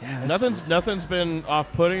 Nothing's been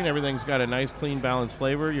off-putting. Everything's got a nice, clean, balanced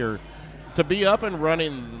flavor. to be up and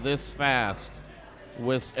running this fast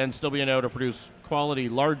and still being able to produce quality,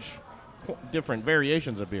 large, different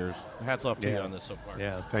variations of beers. Hats off to you on this so far.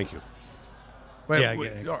 Yeah. Thank you.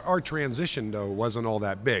 Well, our transition, though, wasn't all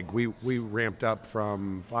that big. We ramped up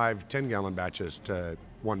from 5 10-gallon batches to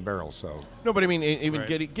 1 barrel. So no, but I mean, even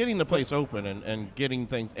getting the place open and getting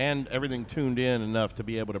things and everything tuned in enough to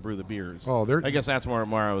be able to brew the beers. Oh, I guess that's more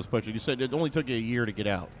I was pushing. You said it only took you a year to get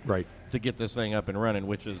out, right? To get this thing up and running,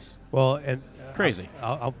 which is crazy.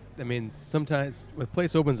 I mean, sometimes when the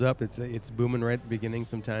place opens up, it's booming right at the beginning.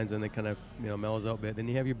 Sometimes, and it kind of mellows out a bit. Then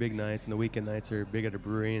you have your big nights, and the weekend nights are big at a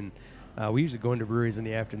brewery. And we usually go into breweries in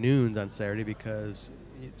the afternoons on Saturday because,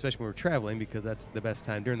 especially when we're traveling, because that's the best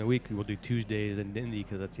time. During the week, we'll do Tuesdays in Indy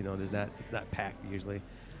because that's it's not packed usually.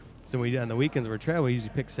 So on the weekends when we're traveling, we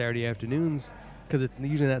usually pick Saturday afternoons because it's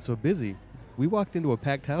usually not so busy. We walked into a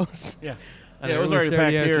packed house. Yeah. It was already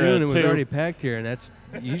packed here. It was already packed here, and that's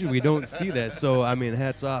usually we don't see that. So I mean,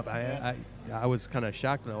 hats off. I was kind of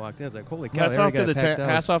shocked when I walked in. I was like, "Holy cow!" Hats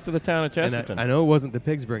off to the town of Chesterton. I know it wasn't the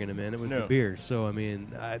pigs bringing them in; it was the beer. So I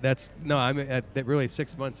mean, that really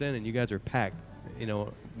 6 months in, and you guys are packed.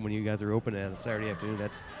 When you guys are open on a Saturday afternoon,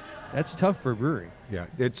 that's tough for a brewery. Yeah,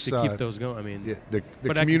 it's to keep those going. I mean, the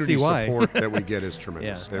community support that we get is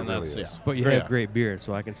tremendous. Yeah, it really is. Yeah. But you have great beer,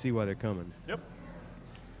 so I can see why they're coming. Yep.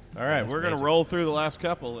 All right, we're going to roll through the last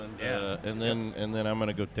couple, and then I'm going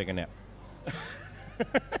to go take a nap.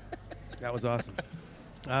 That was awesome.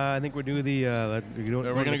 I think we'll do the. We're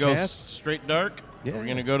going to go straight dark. Yeah. We're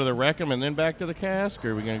going to go to the Wreck-'em and then back to the cask,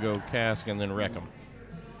 or are we going to go cask and then Wreck-'em?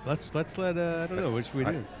 Let's let. I don't know which we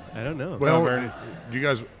do. I don't know. Well, do you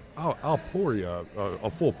guys? I'll pour you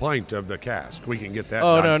a full pint of the cask. We can get that.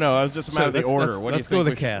 Oh done. no! I was just about the order. What do you think? Let's go with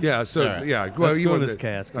the cask. Yeah. So right. yeah. Well, let's go with this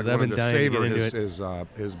cask because I've been dying to get into it.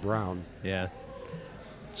 His brown. Yeah.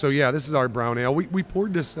 So yeah, this is our brown ale. We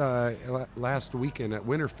poured this last weekend at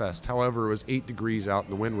Winterfest. However, it was 8 degrees out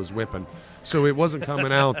and the wind was whipping, so it wasn't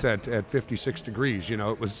coming out at 56 degrees.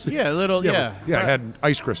 It was it had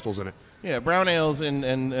ice crystals in it. Yeah, brown ales and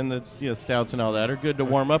the stouts and all that are good to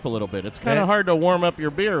warm up a little bit. It's kind of hard to warm up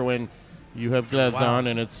your beer when you have gloves on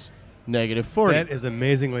and it's -40. That is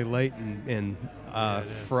amazingly light and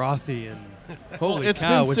frothy and holy it's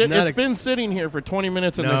cow! It's been sitting here for 20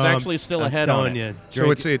 minutes and there's actually still a head on it.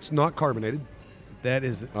 So it's not carbonated. That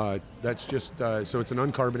is. That's just so it's an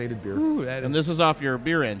uncarbonated beer. Ooh, and this is off your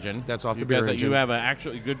beer engine. That's off the beer engine. You have a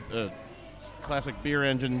actually good classic beer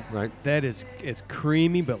engine. Right. That is. It's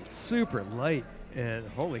creamy but super light. And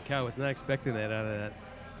holy cow! I was not expecting that out of that.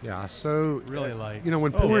 Yeah. So really light.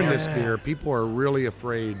 When pouring this beer, people are really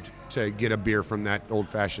afraid to get a beer from that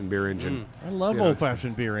old-fashioned beer engine. I love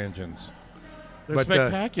old-fashioned beer engines. They're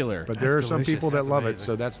spectacular. But there are some people that love it,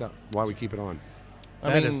 so that's not why we keep it on.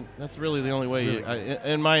 That's really the only way.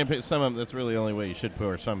 In my opinion, that's really the only way you should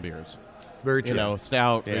pour some beers. Very true.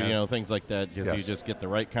 Stout, or, things like that. You just get the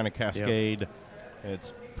right kind of cascade. Yep.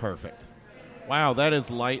 It's perfect. Wow, that is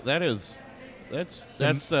light. That's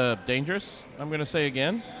dangerous. I'm going to say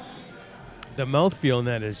again. The mouthfeel in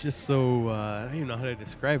that is just so. I don't even know how to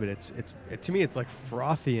describe it. It's to me, it's like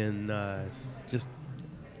frothy and just.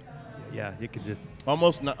 Yeah, you could just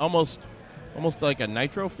almost like a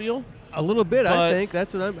nitro feel. A little bit, I think.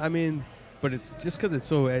 That's what I mean. But it's just because it's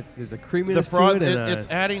so. There's a creaminess to it. And it's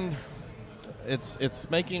adding. It's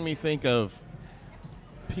making me think of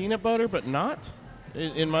peanut butter, but not.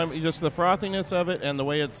 In my just the frothiness of it and the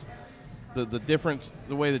way it's the difference,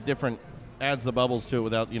 the way the different adds the bubbles to it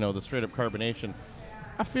without the straight up carbonation.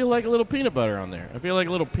 I feel like a little peanut butter on there. I feel like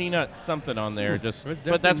a little peanut something on there.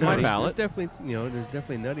 But that's nutty. my palate. There's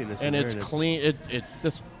definitely nuttiness. And in it's there clean.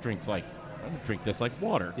 This drinks like I would drink this like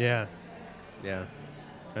water. Yeah.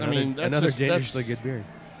 Another dangerously good beer.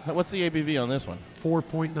 What's the ABV on this one?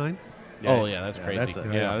 4.9. Yeah, that's crazy.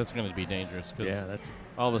 That's going to be dangerous. That's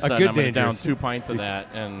all of a sudden I'm going to down 2 pints of that,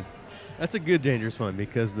 and that's a good dangerous one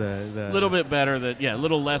because the little bit better a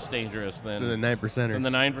little less dangerous than the 9%er. Than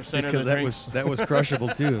the 9%er because that was crushable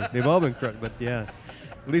too. They've all been crushed, but at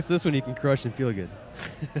least this one you can crush and feel good.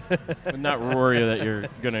 But not worry that you're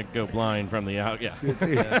going to go blind from the out. Yeah.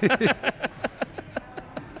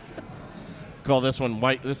 Call this one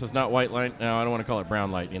white. This is not white light. No, I don't want to call it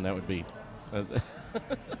brown lightning. That would be. That's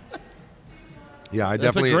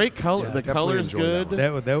a great color. The color's good.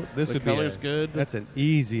 This would color's be good. That's an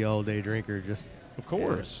easy all-day drinker. Just of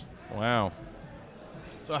course. Wow.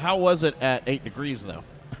 So how was it at 8 degrees though?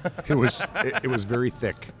 It was very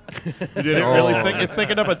thick. Did it really thick? It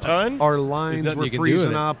thickened up a ton. Our lines were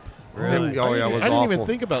freezing up. Really? It was I awful. didn't even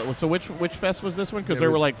think about it. So which fest was this one? Because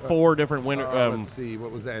there were like 4 different winter. Let's see,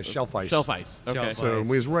 what was that? Shelf ice. Shelf ice. Okay. Shelf So ice.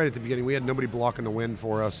 we was right at the beginning. We had nobody blocking the wind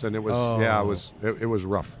for us, and it was it was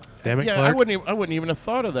rough. Damn it, Yeah, Clark. I wouldn't even have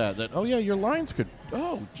thought of that. Your lines could.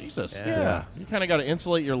 Oh, Jesus. Yeah. You kind of got to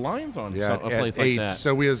insulate your lines on Yeah, a place at 8. like that.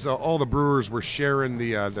 So we all the brewers were sharing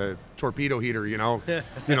the torpedo heater,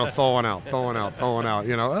 thawing out.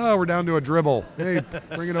 Oh, we're down to a dribble. Hey,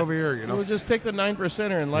 bring it over here, We'll just take the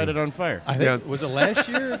 9%er and light it on fire. I think, was it last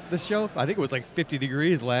year, the shelf? I think it was like 50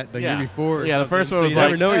 degrees the year before. or Yeah, the something. first one So was you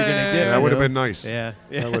never like, know what you're going to get. That would have been nice. Yeah.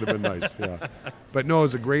 That would have been nice. Yeah, but no, it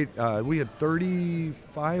was a great. We had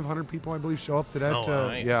 3,500 people, I believe, show up to that. Oh,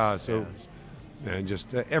 nice. Yeah, so and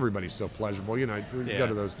just everybody's so pleasurable. You go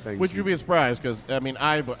to those things. Would you be surprised? Because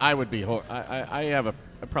I would be. I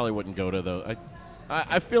probably wouldn't go to those.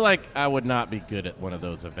 I feel like I would not be good at one of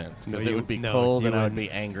those events because it would be cold and I would be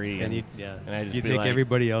angry and I'd just you'd be make like,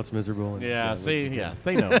 everybody else miserable. And,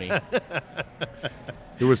 they know me.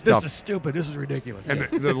 It was This tough. is stupid. This is ridiculous. And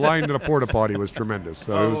the line to the porta potty was tremendous.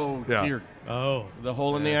 So it was, dear. Oh, The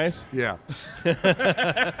hole in the ice? Yeah.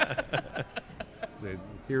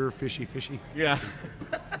 Here, fishy. Yeah.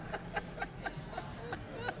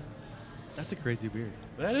 that's a crazy beer.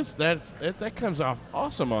 That comes off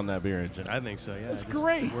awesome on that beer engine. I think so. Yeah, That's it just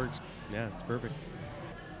great. Works. Yeah, it's perfect.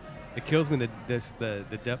 It kills me the depth,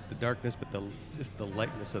 the darkness, but just the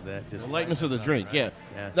lightness of that. Just The lightness of the drink, right.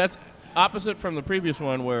 yeah. That's opposite from the previous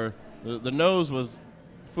one where the nose was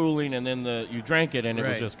fooling and then you drank it and it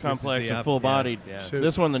was Right. just This is complex the and full-bodied. yeah. So-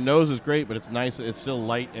 This one, the nose is great, but it's nice. It's still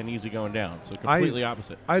light and easy going down. So completely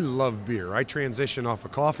opposite. I love beer. I transition off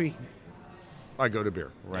of coffee. I go to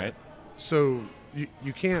beer. Right. So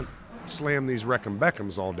you can't slam these Wreckham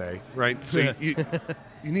Beckhams all day, right? So you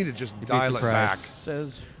need to just dial it back.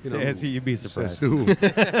 Says You'd be surprised. Says who?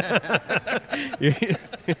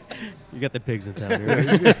 You got the pigs in town. Right?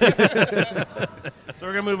 So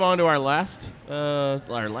we're gonna move on to our last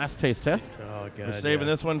taste test. Oh God! We're saving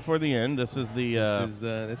this one for the end. This is the This is the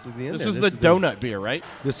end. this is the donut beer, right?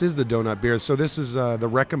 This is the donut beer. So this is the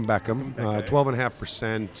Wreckham Beckham,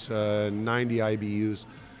 12.5%, 90 IBUs.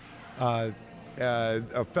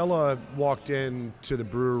 A fella walked in to the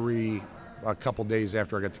brewery a couple days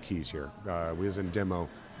after I got the keys here. We was in demo.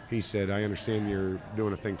 He said, "I understand you're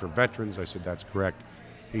doing a thing for veterans." I said, "That's correct."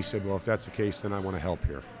 He said, "Well, if that's the case, then I want to help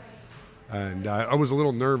here." And I was a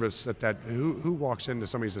little nervous at that. Who walks into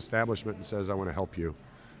somebody's establishment and says, "I want to help you"?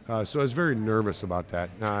 So I was very nervous about that.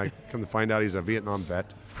 I come to find out he's a Vietnam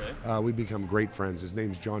vet. Okay. We become great friends. His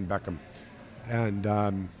name's John Beckham.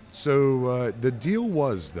 And so the deal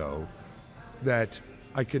was, though, that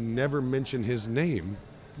I could never mention his name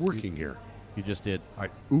working here. You just did.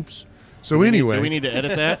 Oops. So anyway. Do we need to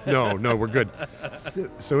edit that? No, we're good.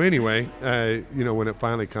 So anyway, when it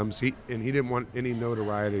finally comes, he didn't want any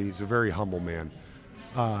notoriety. He's a very humble man.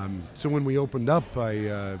 So when we opened up,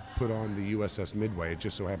 I put on the USS Midway. It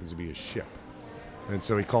just so happens to be a ship. And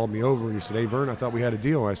so he called me over and he said, "Hey, Vern, I thought we had a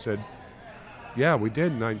deal." I said, "Yeah, we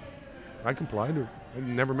did." And I complied. I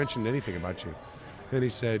never mentioned anything about you. And he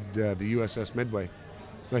said, "The USS Midway."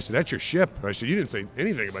 And I said, "That's your ship." I said, "You didn't say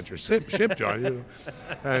anything about your ship, John."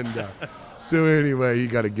 And so anyway, he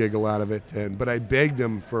got a giggle out of it. But I begged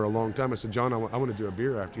him for a long time. I said, "John, I want to do a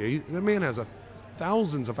beer after you." That man has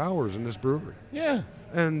thousands of hours in this brewery. Yeah.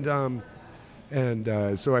 And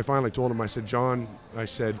so I finally told him, I said, "John," I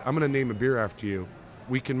said, "I'm going to name a beer after you.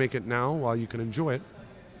 We can make it now while you can enjoy it,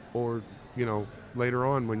 or, later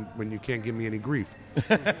on when you can't give me any grief."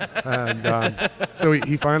 And so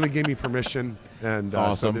he finally gave me permission, and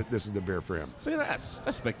awesome. so this is the beer for him. See, that's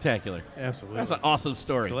spectacular. Absolutely. That's an awesome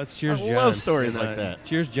story. So let's cheers, I John. love stories And, like that.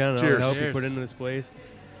 Cheers, John. Cheers. All the help you Cheers. put into this place.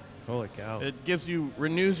 Holy cow! It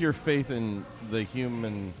renews your faith in the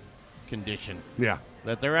human condition. Yeah.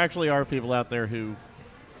 That there actually are people out there who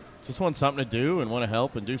just want something to do and want to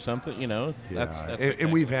help and do something. That's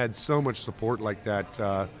and we've had so much support like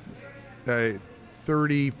that.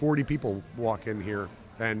 30, 40 people walk in here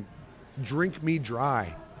and drink me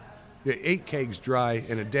dry. 8 kegs dry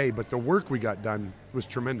in a day, but the work we got done was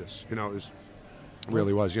tremendous.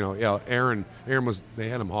 Really was. Aaron was. They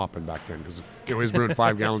had him hopping back then because he was brewing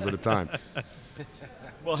 5 gallons at a time.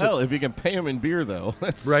 Well, hell, if you can pay them in beer, though,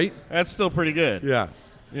 that's right. That's still pretty good. Yeah.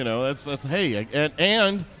 That's hey,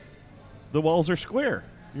 and the walls are square.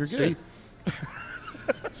 You're good. See?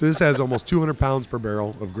 So this has almost 200 pounds per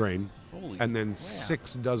barrel of grain, Holy and then crap.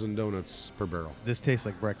 6 dozen donuts per barrel. This tastes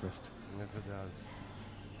like breakfast. Yes, it does.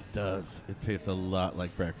 It does. It tastes a lot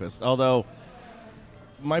like breakfast. Although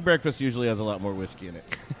my breakfast usually has a lot more whiskey in it.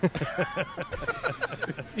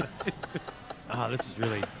 This is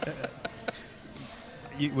really.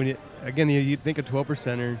 you think a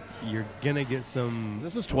 12%er, you're gonna get some.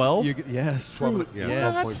 This is 12. Yes. 12,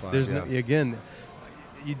 yes. 12.5. There's yeah. again,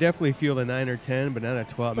 you definitely feel the 9 or 10, but not a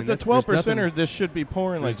 12. But the 12%er, this should be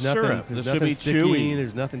pouring like syrup. This should be chewy.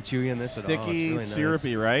 There's nothing chewy in this at all. Sticky, It's really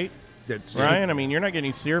syrupy, right? That's Ryan, I mean, you're not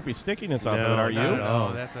getting syrupy stickiness off of it, are you?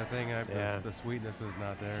 No, that's the thing. The sweetness is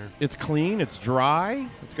not there. It's clean. It's dry.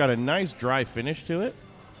 It's got a nice dry finish to it.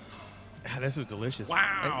 This is delicious.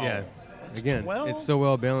 Wow. Yeah. Again, 12? it's so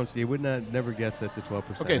well balanced. You would never guess that's a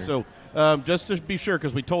 12%. Okay, so just to be sure,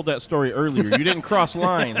 because we told that story earlier, you didn't cross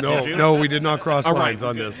lines. did you? No, we did not cross All lines right,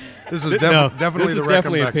 on okay. this. This is This definitely is the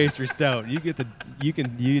definitely a Reckenbeck. pastry stout. You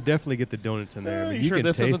definitely get the donuts in there. I mean, You sure can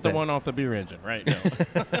this taste isn't the that. one off the beer engine, right?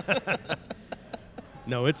 No.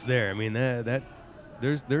 No, it's there. I mean that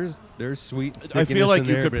there's sweet. I feel like in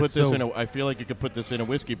you there, could but put it's this so, in a. I feel like you could put this in a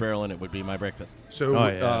whiskey barrel and it would be my breakfast. So, Oh,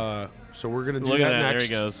 yeah. so we're gonna do Look that at that. next.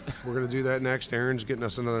 There he goes. We're gonna do that next. Aaron's getting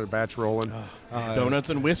us another batch rolling. Donuts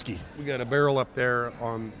and whiskey. We got a barrel up there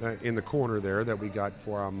on in the corner there that we got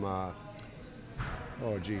from.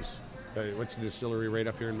 Oh, geez, what's the distillery right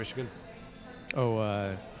up here in Michigan?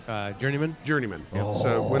 Journeyman. Journeyman.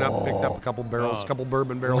 So went up, picked up a couple barrels, couple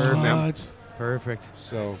bourbon barrels from them. Perfect.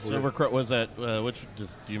 So Silver was that? Which?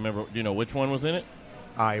 Just do you remember? Do you know which one was in it?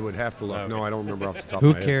 I would have to look. Okay. No, I don't remember off the top Who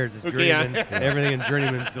of my head. cares? It's Okay, yeah. Journeyman. Everything in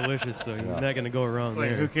Journeyman's delicious, so you're not going to go wrong Like,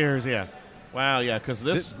 there. who cares? Yeah. Wow. Yeah. Because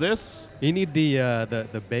this. You need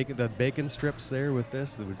the bacon strips there with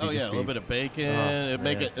this. That would be Oh yeah, just a little bit of bacon.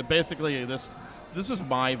 man. Basically this is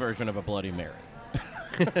my version of a Bloody Mary.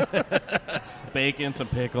 Bacon, some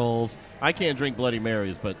pickles. I can't drink Bloody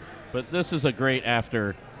Marys, but this is a great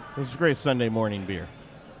This is a great Sunday morning beer.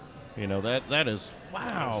 You know that is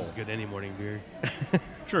wow. This is good any morning beer.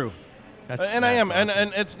 True. That's and I am, and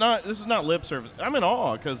it's not. This is not lip service. I'm in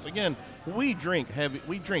awe because again, we drink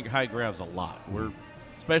high gravs a lot. We're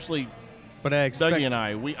especially, but I expect Dougie and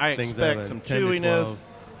I things out of expect some 10 to chewiness. 12.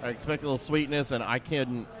 I expect a little sweetness, and I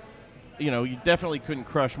couldn't. You definitely couldn't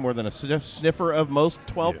crush more than a sniffer of most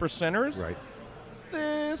 12%ers. Right.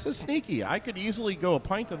 This is sneaky. I could easily go a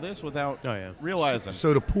pint of this without realizing.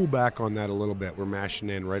 So to pull back on that a little bit, we're mashing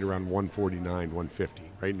in right around 149, 150,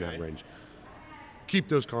 right in that range. Keep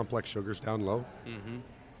those complex sugars down low,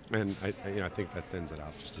 and I think that thins it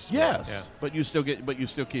out just a small. Yes, but you still keep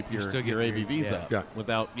your ABVs up. Yeah.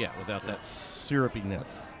 Without that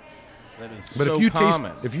syrupiness. That is But so if you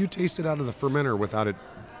common. if you taste it out of the fermenter without it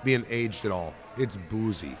being aged at all, it's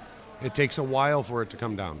boozy. It takes a while for it to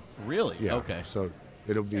come down. Really? Yeah. Okay. So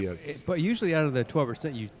it'll be But usually out of the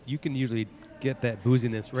 12%, you can usually get that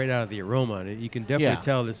booziness right out of the aroma. You can definitely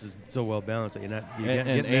tell this is so well balanced that you're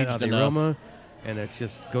getting that out of the aroma, and it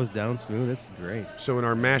just goes down smooth. It's great. So in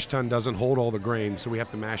our mash tun doesn't hold all the grain, so we have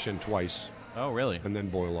to mash in twice. Oh, really? And then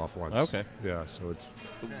boil off once. Okay. Yeah, so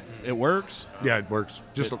it works. Yeah, it works.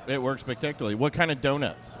 It works spectacularly. What kind of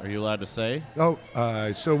donuts are you allowed to say?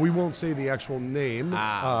 So we won't say the actual name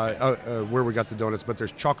where we got the donuts, but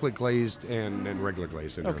there's chocolate glazed and regular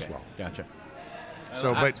glazed in there as well. Gotcha.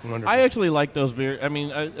 So, but I actually like those beers. I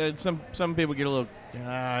mean, some people get a little.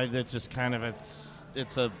 That's just kind of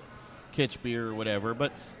it's a kitsch beer or whatever.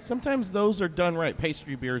 But sometimes those are done right.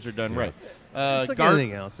 Pastry beers are done right. It's like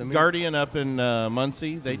anything else. I mean, Guardian up in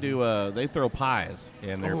Muncie, they do. They throw pies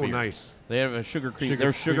in their beer. Nice. They have a sugar cream.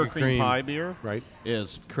 Their sugar cream pie beer, right,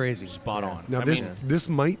 is crazy, spot on. Now this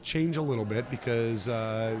might change a little bit because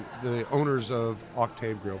the owners of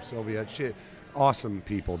Octave Grill, Sylvia, awesome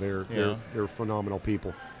people. They're phenomenal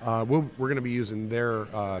people. We're going to be using their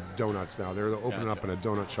donuts now. They're opening up in a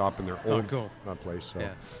donut shop in their old place. So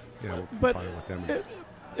we'll partner with them.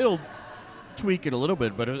 It'll tweak it a little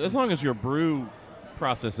bit, but as long as your brew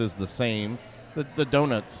process is the same, the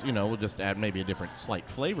donuts, will just add maybe a different slight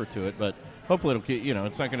flavor to it, but hopefully it'll keep,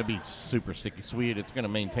 it's not going to be super sticky sweet. It's going to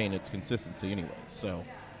maintain its consistency anyway. So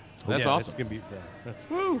that's awesome. It's gonna be, that's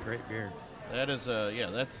great beer. That is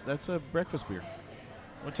that's a breakfast beer.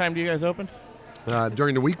 What time do you guys open?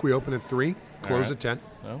 During the week we open at 3, close at 10.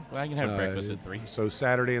 Oh, well, I can have breakfast at 3. So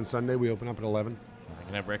Saturday and Sunday we open up at 11. I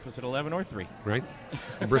can have breakfast at 11 or 3. Right.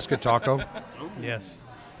 A brisket taco. Yes.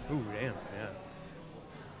 Ooh, damn. Yeah.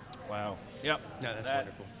 Wow. Yep. No, that's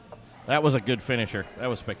wonderful. That was a good finisher. That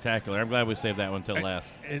was spectacular. I'm glad we saved that one till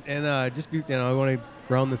last. And I want to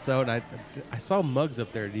round this out. I saw mugs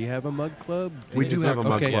up there. Do you have a mug club? We do have a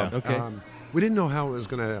mug club. Yeah, okay. We didn't know how it was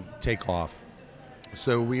going to take off,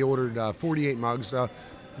 so we ordered 48 mugs.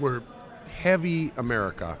 We're heavy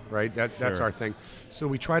America, right? That's our thing. So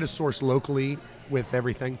we try to source locally with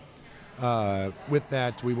everything. With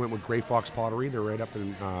that, we went with Gray Fox Pottery. They're right up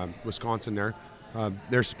in Wisconsin there.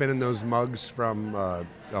 They're spinning those mugs from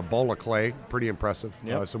a bowl of clay. Pretty impressive.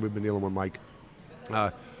 Yep. So we've been dealing with Mike.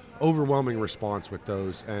 Overwhelming response with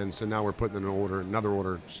those, and so now we're putting in another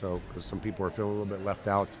order. So because some people are feeling a little bit left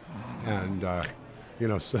out, and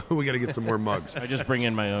so we got to get some more mugs. I just bring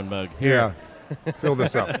in my own mug. Here. Yeah, fill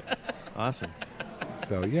this up. Awesome.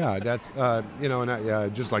 So yeah, that's and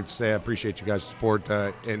I'd just like to say I appreciate you guys' support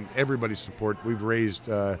and everybody's support. We've raised,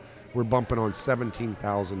 we're bumping on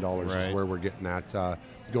 $17,000 is Right. where we're getting at,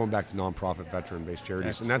 going back to nonprofit veteran-based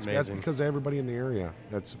charities, That's and that's amazing. because of everybody in the area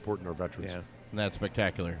that's supporting our veterans. Yeah. That's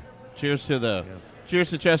spectacular. Cheers to cheers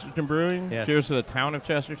to Chesterton Brewing. Yes. Cheers to the town of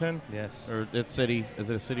Chesterton. Yes. Or its city. Is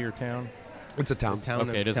it a city or town? It's a town.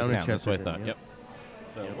 Okay, it is a of town. That's what I Chesterton, thought. yeah. Yep.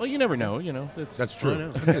 So, well, you never know. It's That's true. know.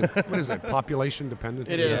 What is it? Population dependent?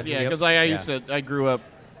 It is, yeah. Yep. Because I grew up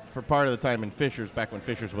for part of the time in Fishers, back when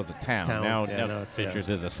Fishers was a town. Now it's, Fishers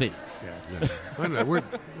is a city. Yeah. I don't know.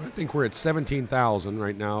 I think we're at 17,000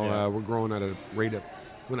 right now. Yeah. We're growing at a rate of.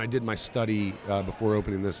 When I did my study before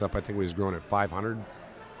opening this up, I think we was growing at 500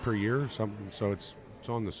 per year or something. So it's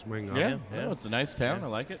on the swing. Up. Yeah, Yeah. no, it's a nice town. Yeah. I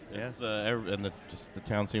like it. Yeah. It's and the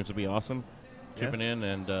town seems to be awesome, Yeah. chipping in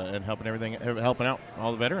and helping out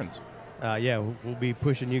all the veterans. We'll be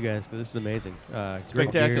pushing you guys because this is amazing. Great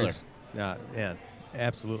Spectacular. beers. Yeah,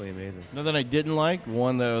 absolutely amazing. Nothing I didn't like.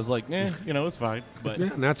 One that I was like, it's fine. But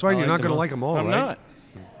Yeah, and that's fine. I You're like not them going to all. like them all, I'm right? not.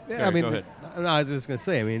 Yeah, Sorry, I mean, go ahead. no, I was just gonna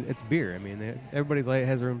say. I mean, it's beer. I mean, everybody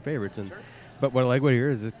has their own favorites, but what I like here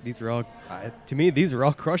is that these are all, to me, these are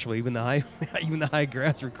all crushable. Even the high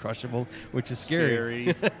grass are crushable, which is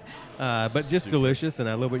scary. But just Stupid. delicious, and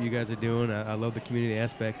I love what you guys are doing. I love the community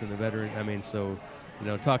aspect and the veteran. I mean, so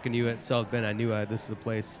talking to you at South Bend, I knew this is a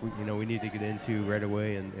place we need to get into right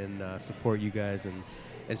away and support you guys. And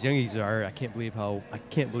as young as you are, I can't believe how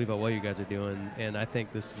well you guys are doing. And I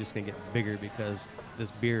think this is just gonna get bigger because this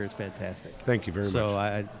beer is fantastic. Thank you very much. So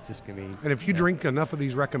it's just gonna be. And if you drink enough of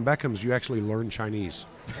these Reckenbeckhams, you actually learn Chinese.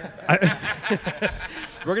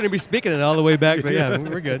 We're going to be speaking it all the way back, but yeah,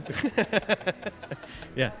 we're good.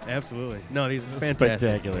 Yeah, absolutely. No, these are fantastic.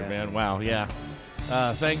 Spectacular, Yeah. man. Wow, yeah.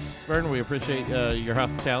 Thanks, Vernon. We appreciate your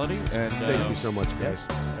hospitality. And Thank you so much, guys.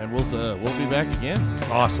 And we'll be back again.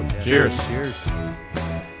 Awesome. Yeah. Cheers. Cheers.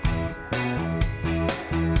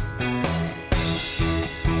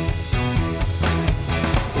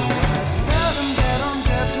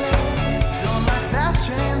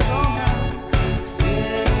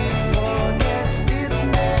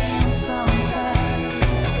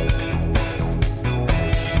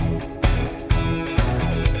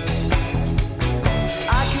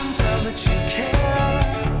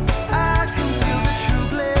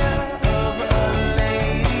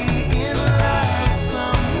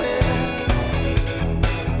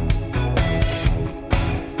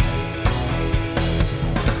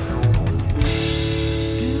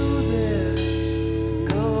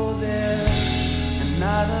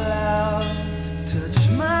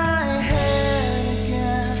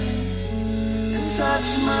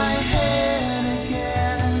 Touch my head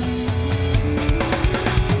again.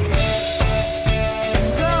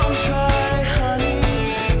 Don't try, honey,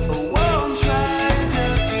 or won't try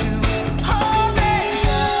just to hold it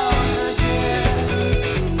down again.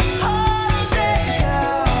 Hold it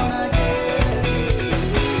down again.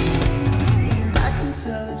 I can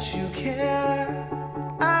tell that you care.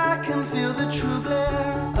 I can feel the true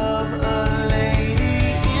glare of a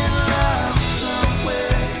lady in love somewhere.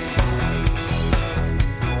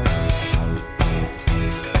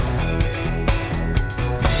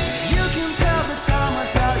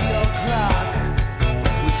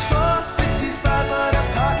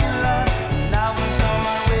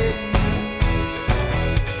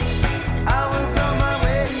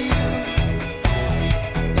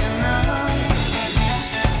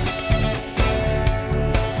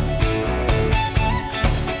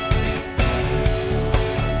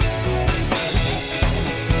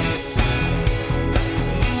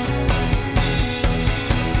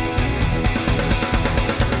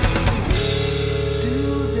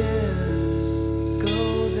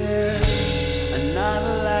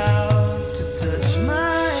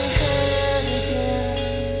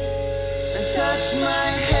 Touch my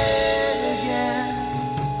head.